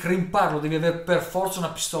quando devi crimparlo devi avere per forza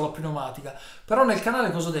una pistola pneumatica. Però nel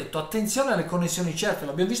canale cosa ho detto? Attenzione alle connessioni certe,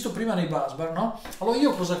 l'abbiamo visto prima nei busbar, no? Allora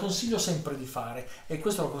io cosa consiglio sempre di fare, e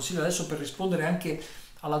questo lo consiglio adesso per rispondere anche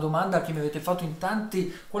alla domanda che mi avete fatto in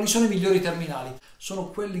tanti: quali sono i migliori terminali? Sono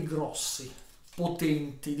quelli grossi,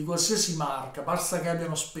 potenti, di qualsiasi marca, basta che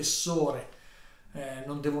abbiano spessore,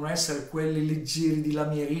 non devono essere quelli leggeri di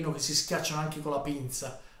lamierino che si schiacciano anche con la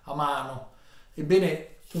pinza a mano. Ebbene,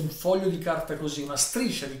 un foglio di carta così, una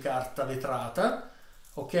striscia di carta vetrata,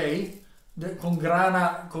 ok? Con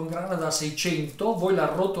grana da 600, voi la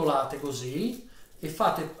rotolate così e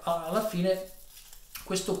fate alla fine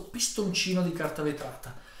questo pistoncino di carta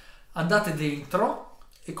vetrata. Andate dentro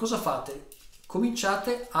e cosa fate?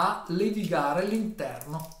 Cominciate a levigare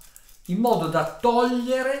l'interno in modo da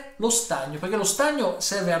togliere lo stagno, perché lo stagno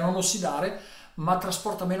serve a non ossidare ma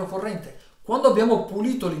trasporta meno corrente. Quando abbiamo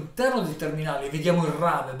pulito l'interno dei terminali e vediamo il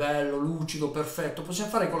rame bello, lucido, perfetto, possiamo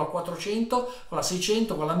fare con la 400, con la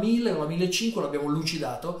 600, con la 1000, con la 1500, l'abbiamo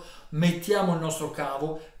lucidato, mettiamo il nostro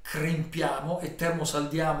cavo, crimpiamo e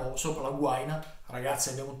termosaldiamo sopra la guaina. Ragazzi,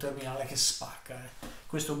 abbiamo un terminale che spacca.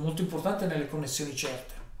 Questo è molto importante nelle connessioni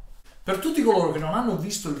certe. Per tutti coloro che non hanno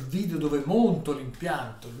visto il video dove monto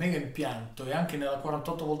l'impianto, il mega impianto, e anche nella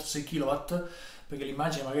 48 volt 6 kW, perché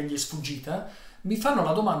l'immagine magari gli è sfuggita, mi fanno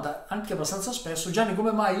la domanda anche abbastanza spesso: Gianni,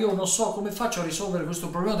 come mai io non so come faccio a risolvere questo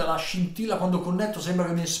problema della scintilla quando connetto, sembra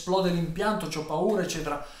che mi esplode l'impianto, ho paura,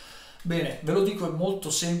 eccetera. Bene, ve lo dico, è molto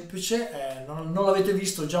semplice, non l'avete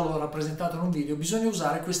visto, già l'ho rappresentato in un video. Bisogna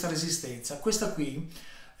usare questa resistenza. Questa qui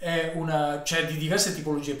è c'è di diverse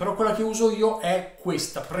tipologie, però quella che uso io è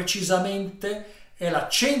questa, precisamente è la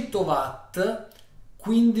 100 watt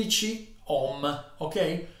 15 ohm,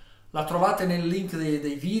 ok? La trovate nel link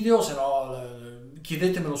dei video, se no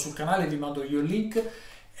chiedetemelo sul canale, vi mando io il link.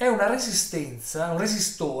 È una resistenza, un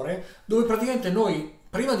resistore, dove praticamente noi,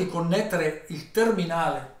 prima di connettere il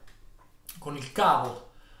terminale con il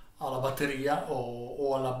cavo alla batteria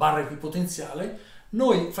o alla barra equipotenziale,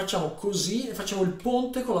 noi facciamo così e facciamo il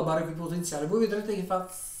ponte con la barra equipotenziale. Voi vedrete che fa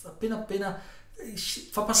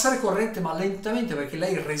fa passare corrente, ma lentamente, perché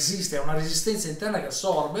lei resiste, ha una resistenza interna che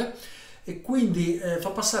assorbe, e quindi fa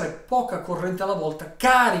passare poca corrente alla volta,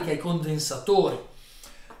 carica i condensatori.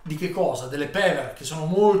 Di che cosa? Delle pever, che sono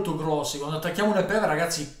molto grossi. Quando attacchiamo una pever,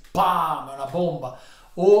 ragazzi, bam, è una bomba.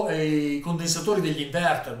 O i condensatori degli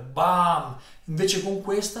inverter, bam. Invece con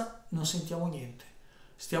questa non sentiamo niente.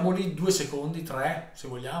 Stiamo lì 2 secondi, 3 se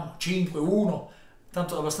vogliamo, 5, 1,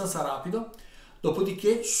 tanto abbastanza rapido.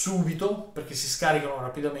 Dopodiché subito, perché si scaricano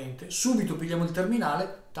rapidamente, subito pigliamo il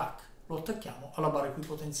terminale, tac, lo attacchiamo alla barra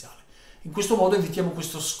equipotenziale. In questo modo evitiamo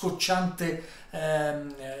questo scocciante,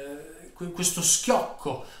 questo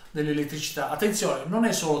schiocco dell'elettricità. Attenzione, non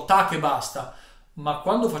è solo tac e basta, ma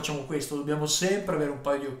quando facciamo questo dobbiamo sempre avere un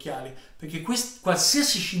paio di occhiali, perché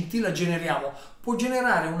qualsiasi scintilla generiamo può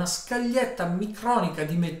generare una scaglietta micronica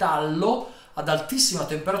di metallo ad altissima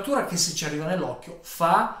temperatura che, se ci arriva nell'occhio,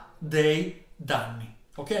 fa dei danni,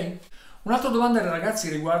 ok? Un'altra domanda, ragazzi,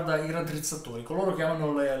 riguarda i raddrizzatori. Coloro che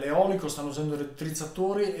amano l'eolico stanno usando i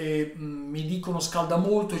raddrizzatori e mi dicono scalda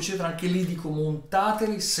molto, eccetera. Anche lì dico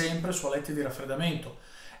montateli sempre su aletti di raffreddamento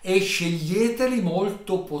e sceglieteli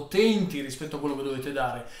molto potenti rispetto a quello che dovete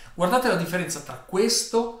dare. Guardate la differenza tra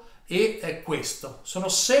questo e questo. Sono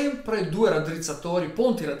sempre due raddrizzatori,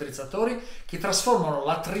 ponti raddrizzatori, che trasformano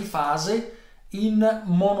la trifase in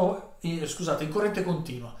corrente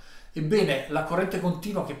continua. Ebbene, la corrente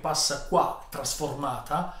continua che passa qua,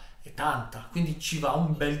 trasformata, è tanta, quindi ci va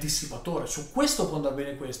un bel dissipatore. Su questo può andare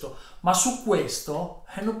bene questo, ma su questo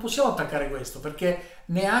non possiamo attaccare questo, perché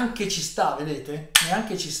neanche ci sta, vedete?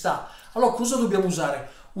 Neanche ci sta. Allora, cosa dobbiamo usare?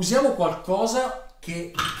 Usiamo qualcosa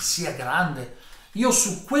che sia grande. Io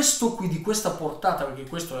su questo qui, di questa portata, perché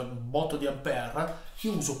questo è un botto di ampere,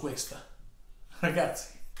 io uso questa. Ragazzi,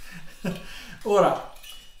 ora...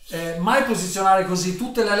 mai posizionare così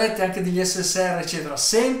tutte le alette anche degli SSR eccetera,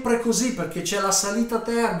 sempre così, perché c'è la salita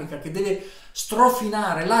termica che deve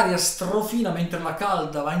strofinare, l'aria strofina mentre la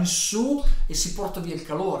calda va in su e si porta via il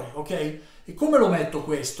calore, ok? E come lo metto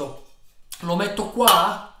questo? Lo metto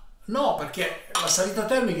qua? No, perché la salita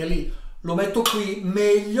termica è lì. Lo metto qui,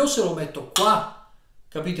 meglio se lo metto qua,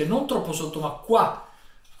 capite? Non troppo sotto, ma qua,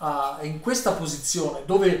 in questa posizione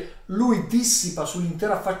dove lui dissipa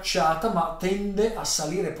sull'intera facciata ma tende a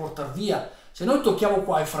salire e portare via. Se noi tocchiamo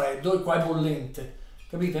qua è freddo e qua è bollente,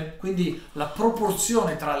 capite? Quindi la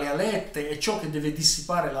proporzione tra le alette e ciò che deve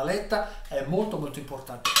dissipare l'aletta è molto molto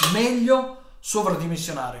importante. Meglio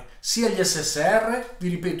sovradimensionare sia gli SSR, vi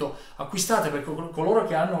ripeto, acquistate per coloro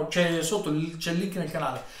che hanno, c'è sotto c'è il link nel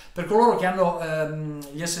canale, per coloro che hanno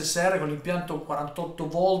gli SSR con l'impianto 48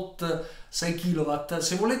 volt 6 kW,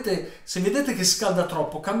 se vedete che scalda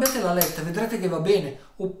troppo, cambiate la letta, vedrete che va bene,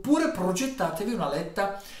 oppure progettatevi una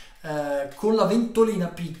letta con la ventolina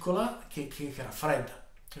piccola che raffredda.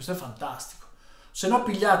 Questo è fantastico. Se no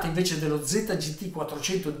pigliate invece dello ZGT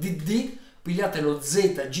 400 DD, pigliate lo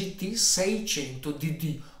ZGT 600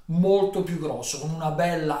 DD, molto più grosso, con una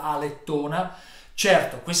bella alettona.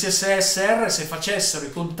 Certo, questi SSR, se facessero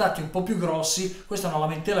i contatti un po' più grossi, questa è una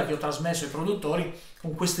lamentela che ho trasmesso ai produttori,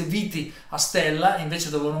 con queste viti a stella, invece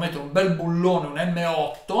dovevano mettere un bel bullone, un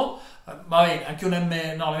M8, va bene, anche un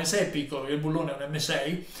M6 è piccolo, il bullone è un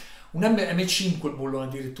M6, un M5 il bullone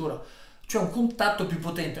addirittura, cioè un contatto più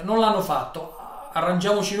potente. Non l'hanno fatto,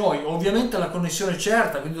 arrangiamoci noi. Ovviamente la connessione è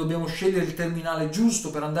certa, quindi dobbiamo scegliere il terminale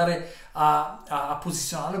giusto per andare a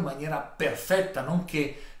posizionarlo in maniera perfetta, non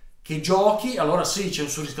che giochi. Allora sì, c'è un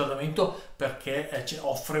surriscaldamento perché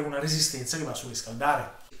offre una resistenza che va a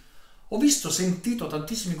surriscaldare. Ho sentito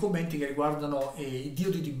tantissimi commenti che riguardano i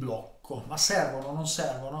diodi di blocco. Ma servono? Non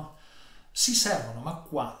servono? Sì, servono, ma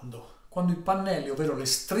quando? Quando i pannelli, ovvero le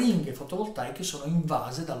stringhe fotovoltaiche, sono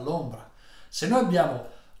invase dall'ombra. Se noi abbiamo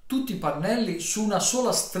tutti i pannelli su una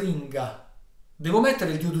sola stringa, devo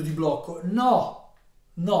mettere il diodo di blocco? No,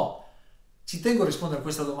 no. Ci tengo a rispondere a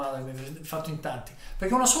questa domanda che mi avete fatto in tanti,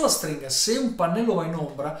 perché una sola stringa, se un pannello va in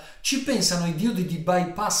ombra, ci pensano i diodi di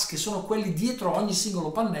bypass, che sono quelli dietro ogni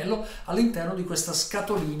singolo pannello all'interno di questa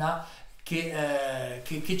scatolina che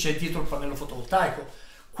c'è dietro il pannello fotovoltaico.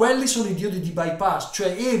 Quelli sono i diodi di bypass, cioè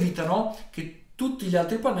evitano che tutti gli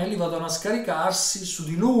altri pannelli vadano a scaricarsi su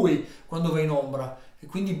di lui quando va in ombra e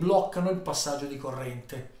quindi bloccano il passaggio di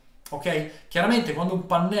corrente. Ok? Chiaramente quando un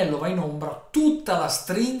pannello va in ombra, tutta la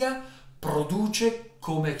stringa produce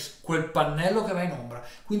come quel pannello che va in ombra.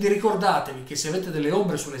 Quindi ricordatevi che se avete delle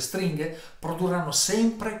ombre sulle stringhe, produrranno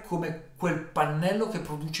sempre come quel pannello che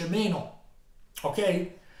produce meno.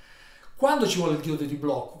 Ok? Quando ci vuole il diodo di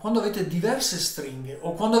blocco? Quando avete diverse stringhe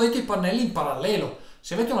o quando avete i pannelli in parallelo.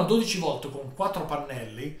 Se avete una 12 volt con 4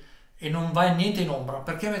 pannelli e non va niente in ombra,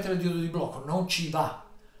 perché mettere il diodo di blocco? Non ci va.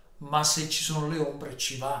 Ma se ci sono le ombre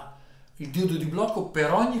ci va. Il diodo di blocco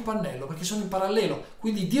per ogni pannello, perché sono in parallelo,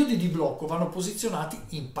 quindi i diodi di blocco vanno posizionati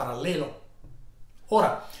in parallelo.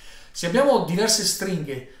 Ora, se abbiamo diverse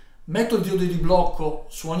stringhe, metto il diodo di blocco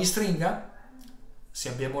su ogni stringa? Se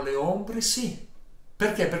abbiamo le ombre, sì.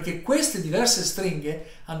 Perché? Perché queste diverse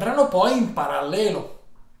stringhe andranno poi in parallelo.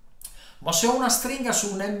 Ma se ho una stringa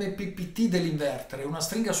su un MPPT dell'invertere e una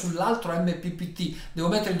stringa sull'altro MPPT, devo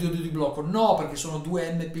mettere il diodo di blocco? No, perché sono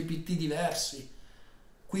due MPPT diversi.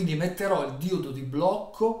 Quindi metterò il diodo di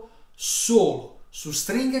blocco solo su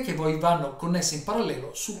stringhe che poi vanno connesse in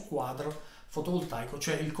parallelo sul quadro fotovoltaico,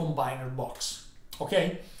 cioè il combiner box.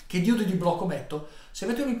 Ok? Che diodo di blocco metto? Se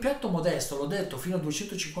avete un impianto modesto, l'ho detto, fino a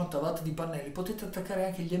 250 watt di pannelli, potete attaccare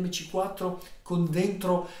anche gli MC4 con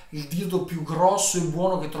dentro il diodo più grosso e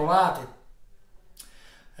buono che trovate.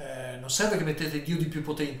 non serve che mettete diodi più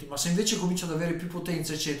potenti, ma se invece comincio ad avere più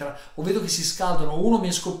potenza eccetera, o vedo che si scaldano o uno mi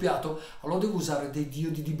è scoppiato, allora devo usare dei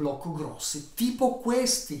diodi di blocco grossi, tipo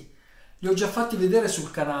questi. Li ho già fatti vedere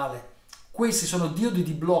sul canale. Questi sono diodi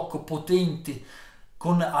di blocco potenti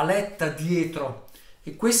con aletta dietro,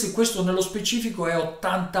 e questo nello specifico è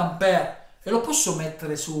 80 ampere e lo posso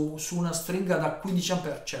mettere su una stringa da 15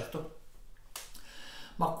 ampere, certo.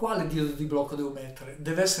 Ma quale diodo di blocco devo mettere?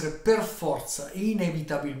 Deve essere per forza,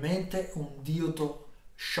 inevitabilmente, un diodo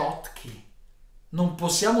Schottky. Non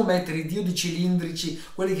possiamo mettere i diodi cilindrici,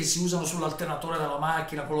 quelli che si usano sull'alternatore della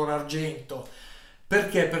macchina, color argento.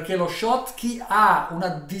 Perché? Perché lo Schottky ha una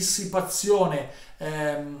dissipazione,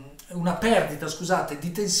 una perdita, scusate,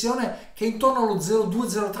 di tensione che è intorno allo 0,2,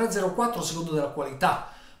 0,3, 0,4 a seconda della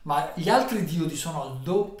qualità. Ma gli altri diodi sono al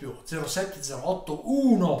doppio, 0,7, 0,8,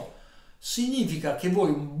 1. Significa che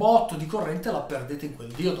voi un botto di corrente la perdete in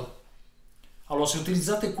quel diodo. Allora, se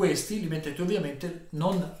utilizzate questi, li mettete ovviamente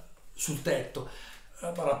non sul tetto,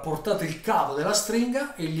 rapportate il cavo della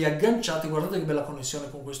stringa e li agganciate. Guardate che bella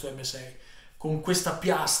connessione con questo M6, con questa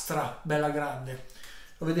piastra bella grande,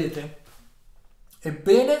 lo vedete?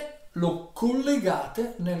 Ebbene, lo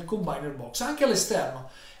collegate nel combiner box, anche all'esterno.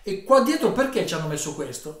 E qua dietro perché ci hanno messo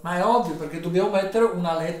questo? Ma è ovvio, perché dobbiamo mettere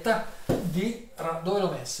una letta di... dove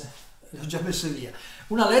l'ho messa? Le ho già messe via.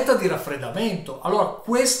 Una letta di raffreddamento. Allora,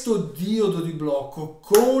 questo diodo di blocco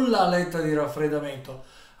con la letta di raffreddamento,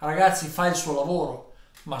 ragazzi, fa il suo lavoro,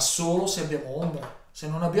 ma solo se abbiamo ombra. Se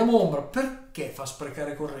non abbiamo ombra, perché fa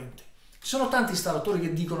sprecare corrente? Ci sono tanti installatori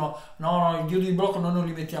che dicono no, il diodo di blocco noi non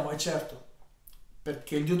li mettiamo. E certo,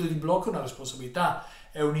 perché il diodo di blocco è una responsabilità,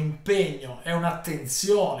 è un impegno, è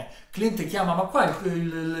un'attenzione. Il cliente chiama, ma qua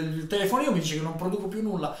il telefonino mi dice che non produco più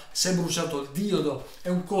nulla, si è bruciato il diodo, è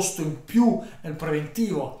un costo in più nel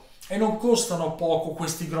preventivo. E non costano poco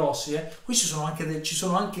questi grossi, qui ci sono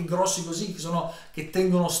anche grossi così, che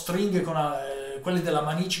tengono stringhe con quelli della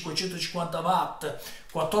MANYI 550 watt,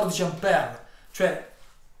 14 ampere, cioè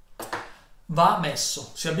va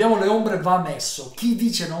messo. Se abbiamo le ombre va messo. Chi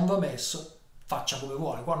dice non va messo faccia come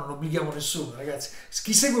vuole, qua non obblighiamo nessuno, ragazzi.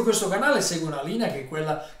 Chi segue questo canale segue una linea che è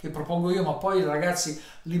quella che propongo io, ma poi, ragazzi,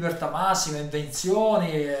 libertà massima,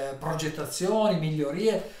 invenzioni, progettazioni,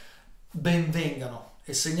 migliorie, benvengano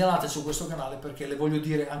e segnalate su questo canale, perché le voglio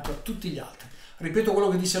dire anche a tutti gli altri. Ripeto quello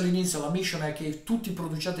che dissi all'inizio, la mission è che tutti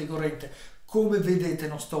produciate corrente. Come vedete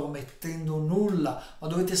non sto omettendo nulla, ma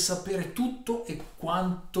dovete sapere tutto e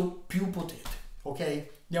quanto più potete, ok?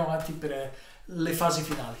 Andiamo avanti per le fasi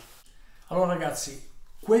finali. Allora, ragazzi,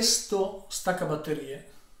 questo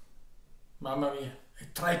staccabatterie, mamma mia, è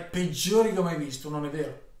tra i peggiori che ho mai visto, non è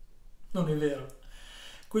vero? Non è vero.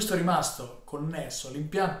 Questo è rimasto connesso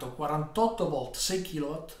all'impianto 48 volt 6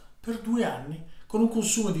 kW per 2 anni, con un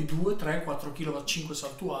consumo di 2, 3, 4 kW 5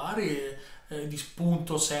 saltuari, di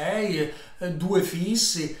spunto 6, 2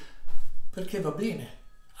 fissi, perché va bene.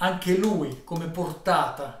 Anche lui come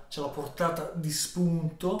portata, c'è la portata di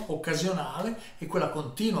spunto occasionale e quella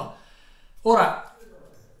continua. Ora,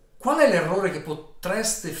 qual è l'errore che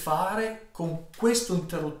potreste fare con questo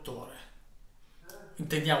interruttore?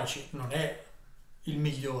 Intendiamoci, non è il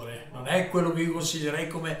migliore, non è quello che io consiglierei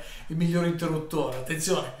come il migliore interruttore,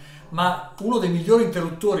 attenzione, ma uno dei migliori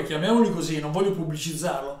interruttori, chiamiamoli così, non voglio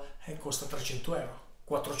pubblicizzarlo, costa 300 euro,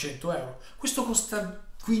 400 euro. Questo costa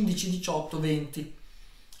 15, 18, 20.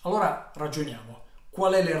 Allora ragioniamo,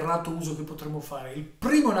 qual è l'errato uso che potremmo fare? Il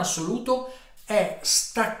primo in assoluto è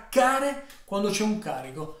staccare quando c'è un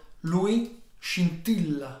carico. Lui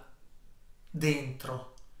scintilla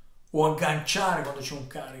dentro, o agganciare quando c'è un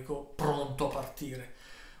carico pronto a partire.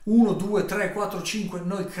 1, 2, 3, 4, 5,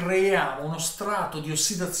 noi creiamo uno strato di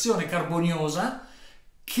ossidazione carboniosa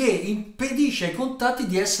che impedisce ai contatti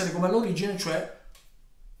di essere come all'origine, cioè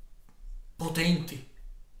potenti.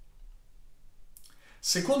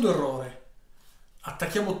 Secondo errore,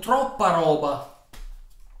 attacchiamo troppa roba.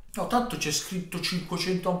 No, tanto c'è scritto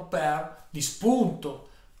 500 ampere di spunto,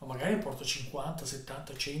 ma magari porta 50,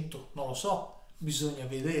 70, 100, non lo so, bisogna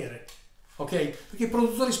vedere, ok? Perché i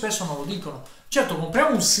produttori spesso non lo dicono. Certo,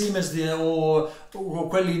 compriamo un Siemens o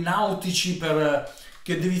quelli nautici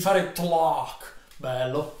che devi fare tlock,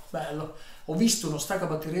 bello, bello. Ho visto uno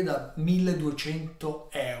staccabatterie da 1200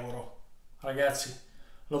 euro, ragazzi,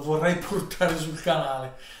 lo vorrei portare sul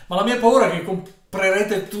canale, ma la mia paura è che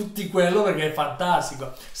comprerete tutti quello perché è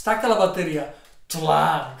fantastico. Stacca la batteria,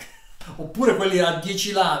 tlank. Oppure quelli a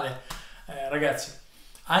 10 lame, ragazzi,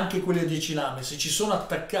 anche quelli a 10 lame, se ci sono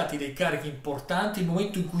attaccati dei carichi importanti, il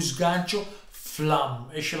momento in cui sgancio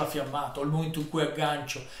esce la fiammata, al momento in cui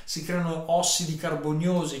aggancio si creano ossidi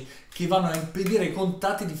carboniosi che vanno a impedire ai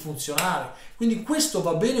contatti di funzionare. Quindi questo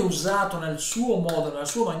va bene usato nel suo modo, nella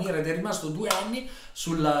sua maniera, ed è rimasto 2 anni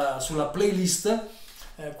sulla playlist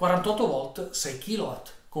 48 volt 6 kW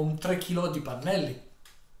con 3 kW di pannelli.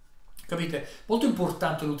 Capite? Molto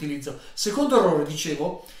importante l'utilizzo. Secondo errore,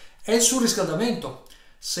 dicevo, è il surriscaldamento.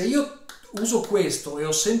 Se io uso questo e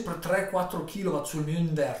ho sempre 3-4 kW sul mio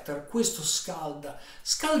inverter, questo scalda.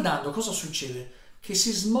 Scaldando cosa succede? Che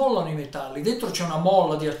si smollano i metalli. Dentro c'è una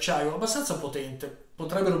molla di acciaio abbastanza potente,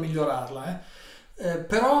 potrebbero migliorarla,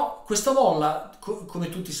 però questa molla, come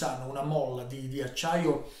tutti sanno, una molla di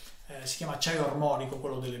acciaio, si chiama acciaio armonico,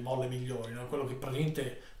 quello delle molle migliori, no? Quello che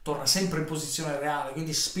praticamente torna sempre in posizione reale,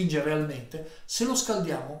 quindi spinge realmente. Se lo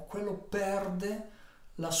scaldiamo, quello perde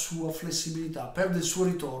la sua flessibilità, perde il suo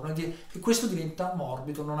ritorno e questo diventa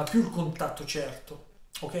morbido, non ha più il contatto certo,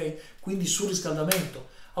 ok? Quindi surriscaldamento.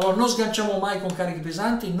 Allora non sganciamo mai con carichi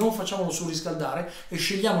pesanti, non facciamolo surriscaldare e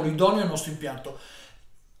scegliamo l'idoneo al nostro impianto.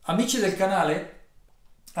 Amici del canale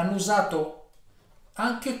hanno usato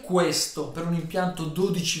anche questo per un impianto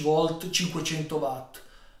 12 volt 500 watt,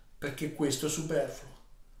 perché questo è superfluo,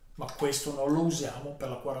 ma questo non lo usiamo per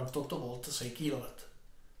la 48 volt 6 kW,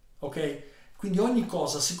 ok? Quindi ogni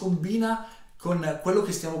cosa si combina con quello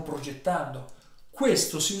che stiamo progettando.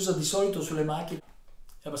 Questo si usa di solito sulle macchine,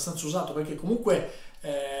 è abbastanza usato perché comunque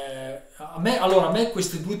a me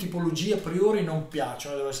queste due tipologie a priori non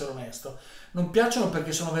piacciono, devo essere onesto. Non piacciono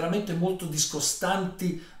perché sono veramente molto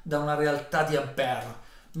discostanti da una realtà di ampere,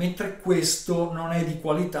 mentre questo non è di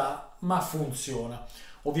qualità ma funziona.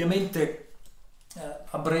 Ovviamente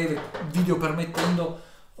a breve, video permettendo,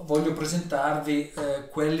 voglio presentarvi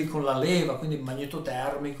quelli con la leva, quindi il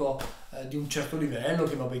magnetotermico di un certo livello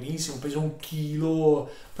che va benissimo, pesa 1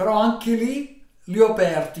 chilo, però anche lì li ho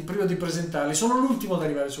aperti prima di presentarli, sono l'ultimo ad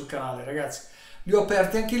arrivare sul canale, ragazzi. Li ho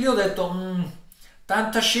aperti, anche lì ho detto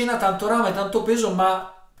tanta scena, tanto rame, tanto peso,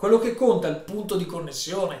 ma quello che conta è il punto di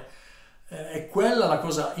connessione, è quella la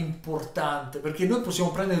cosa importante, perché noi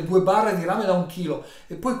possiamo prendere 2 barre di rame da 1 chilo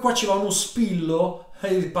e poi qua ci va uno spillo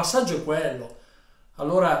e il passaggio è quello.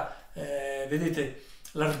 Allora vedete,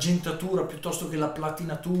 l'argentatura piuttosto che la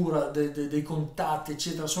platinatura dei contatti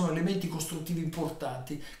eccetera sono elementi costruttivi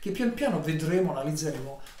importanti che pian piano vedremo,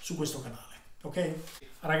 analizzeremo su questo canale, ok?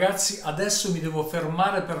 Ragazzi, adesso mi devo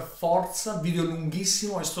fermare per forza, video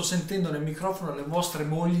lunghissimo, e sto sentendo nel microfono le vostre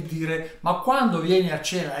mogli dire: ma quando vieni a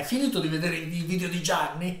cena? Hai finito di vedere i video di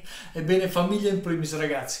Gianni? Ebbene, famiglia in primis,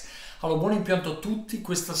 ragazzi. Allora, buon impianto a tutti.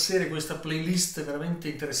 Questa serie, questa playlist è veramente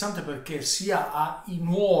interessante perché sia ai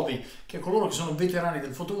nuovi che a coloro che sono veterani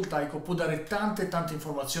del fotovoltaico può dare tante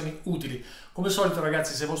informazioni utili. Come al solito,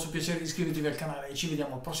 ragazzi, se è vostro piacere iscrivetevi al canale e ci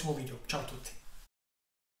vediamo al prossimo video. Ciao a tutti.